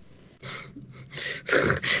berserker?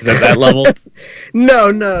 Is that level? No,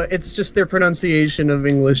 it's just their pronunciation of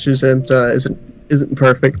English isn't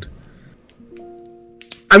perfect.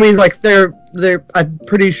 I mean, like they're I'm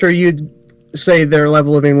pretty sure you'd say their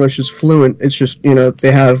level of English is fluent. It's just, you know,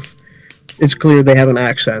 it's clear they have an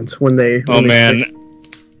accent when they. Man.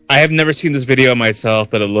 I have never seen this video myself,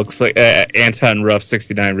 but it looks like Anton Ruff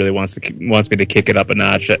 69 really wants me to kick it up a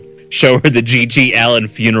notch. Show her the G.G. Allen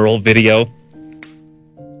funeral video.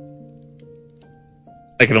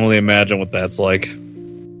 I can only imagine what that's like.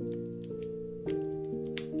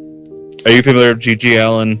 Are you familiar with G.G.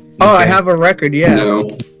 Allen? Oh, I have a record. Yeah.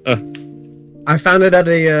 No. I found it at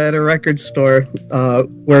a record store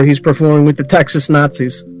where he's performing with the Texas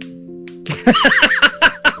Nazis.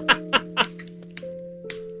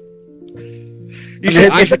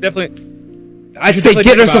 I should say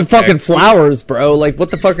get her some fucking flowers, bro. Like,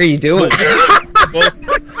 what the fuck are you doing?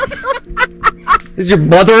 Is your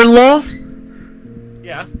mother-in-law?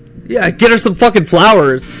 Yeah. Yeah, get her some fucking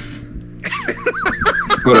flowers.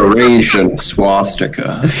 Put a Rasian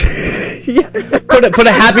swastika. Yeah. Put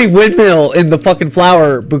a happy windmill in the fucking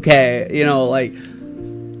flower bouquet. You know, like,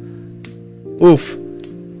 oof.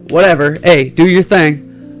 Whatever. Hey, do your thing.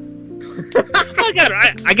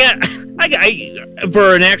 I got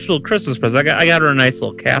for an actual Christmas present. I got her a nice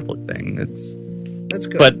little Catholic thing. That's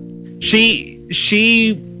good. But she's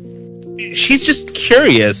just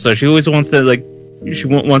curious, so she always wants to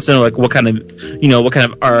wants to know like what kind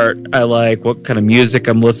of art I like, what kind of music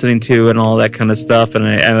I'm listening to, and all that kind of stuff. And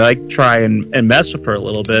I like try and mess with her a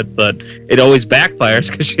little bit, but it always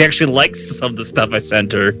backfires because she actually likes some of the stuff I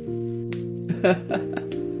sent her.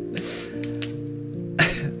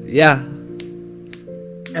 Yeah.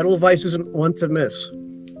 Edelweiss isn't one to miss.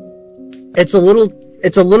 It's a little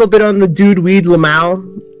bit on the Dude Weed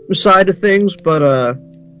Lamau side of things, but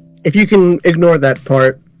if you can ignore that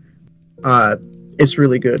part, it's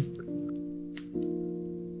really good.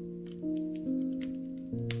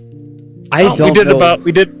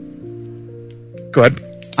 Go ahead.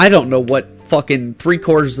 I don't know what fucking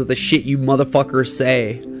 3/4 of the shit you motherfuckers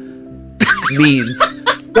say means.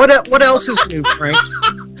 What else is new, Frank?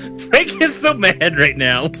 Frank is so mad right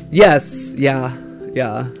now. Yes, yeah.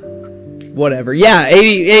 Whatever. Yeah,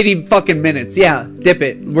 80 fucking minutes. Yeah, dip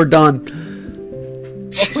it. We're done.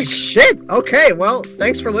 Holy shit. Okay, well,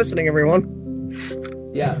 thanks for listening, everyone.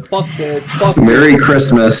 Yeah, fuck this. Merry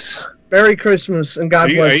Christmas. Merry Christmas, and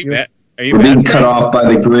God bless you. We're being cut off by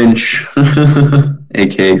the Grinch,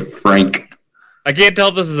 a.k.a. Frank. I can't tell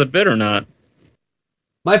if this is a bit or not.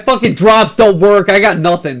 My fucking drops don't work. I got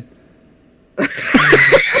nothing.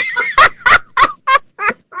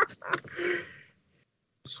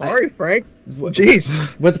 Sorry, Frank.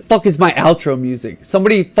 Jeez. What the fuck is my outro music?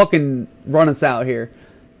 Somebody fucking run us out here.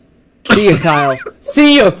 See you, Kyle.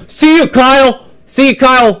 See you, Kyle. See you,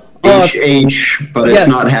 Kyle. HH, but it's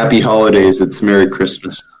not Happy Holidays. It's Merry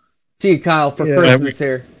Christmas. See you, Kyle, for Christmas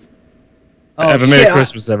here. Have a Merry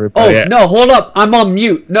Christmas, everybody. Oh, no, hold up. I'm on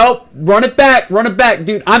mute. Nope. Run it back,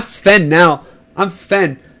 dude. I'm Sven now. I'm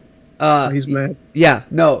Sven. He's mad. Yeah,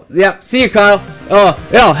 no. Yeah, see you, Kyle.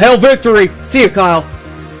 Yeah, hail victory. See you, Kyle.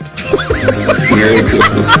 Merry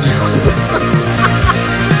Christmas. We'll be right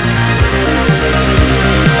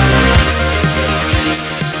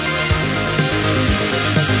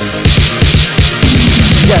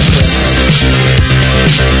back.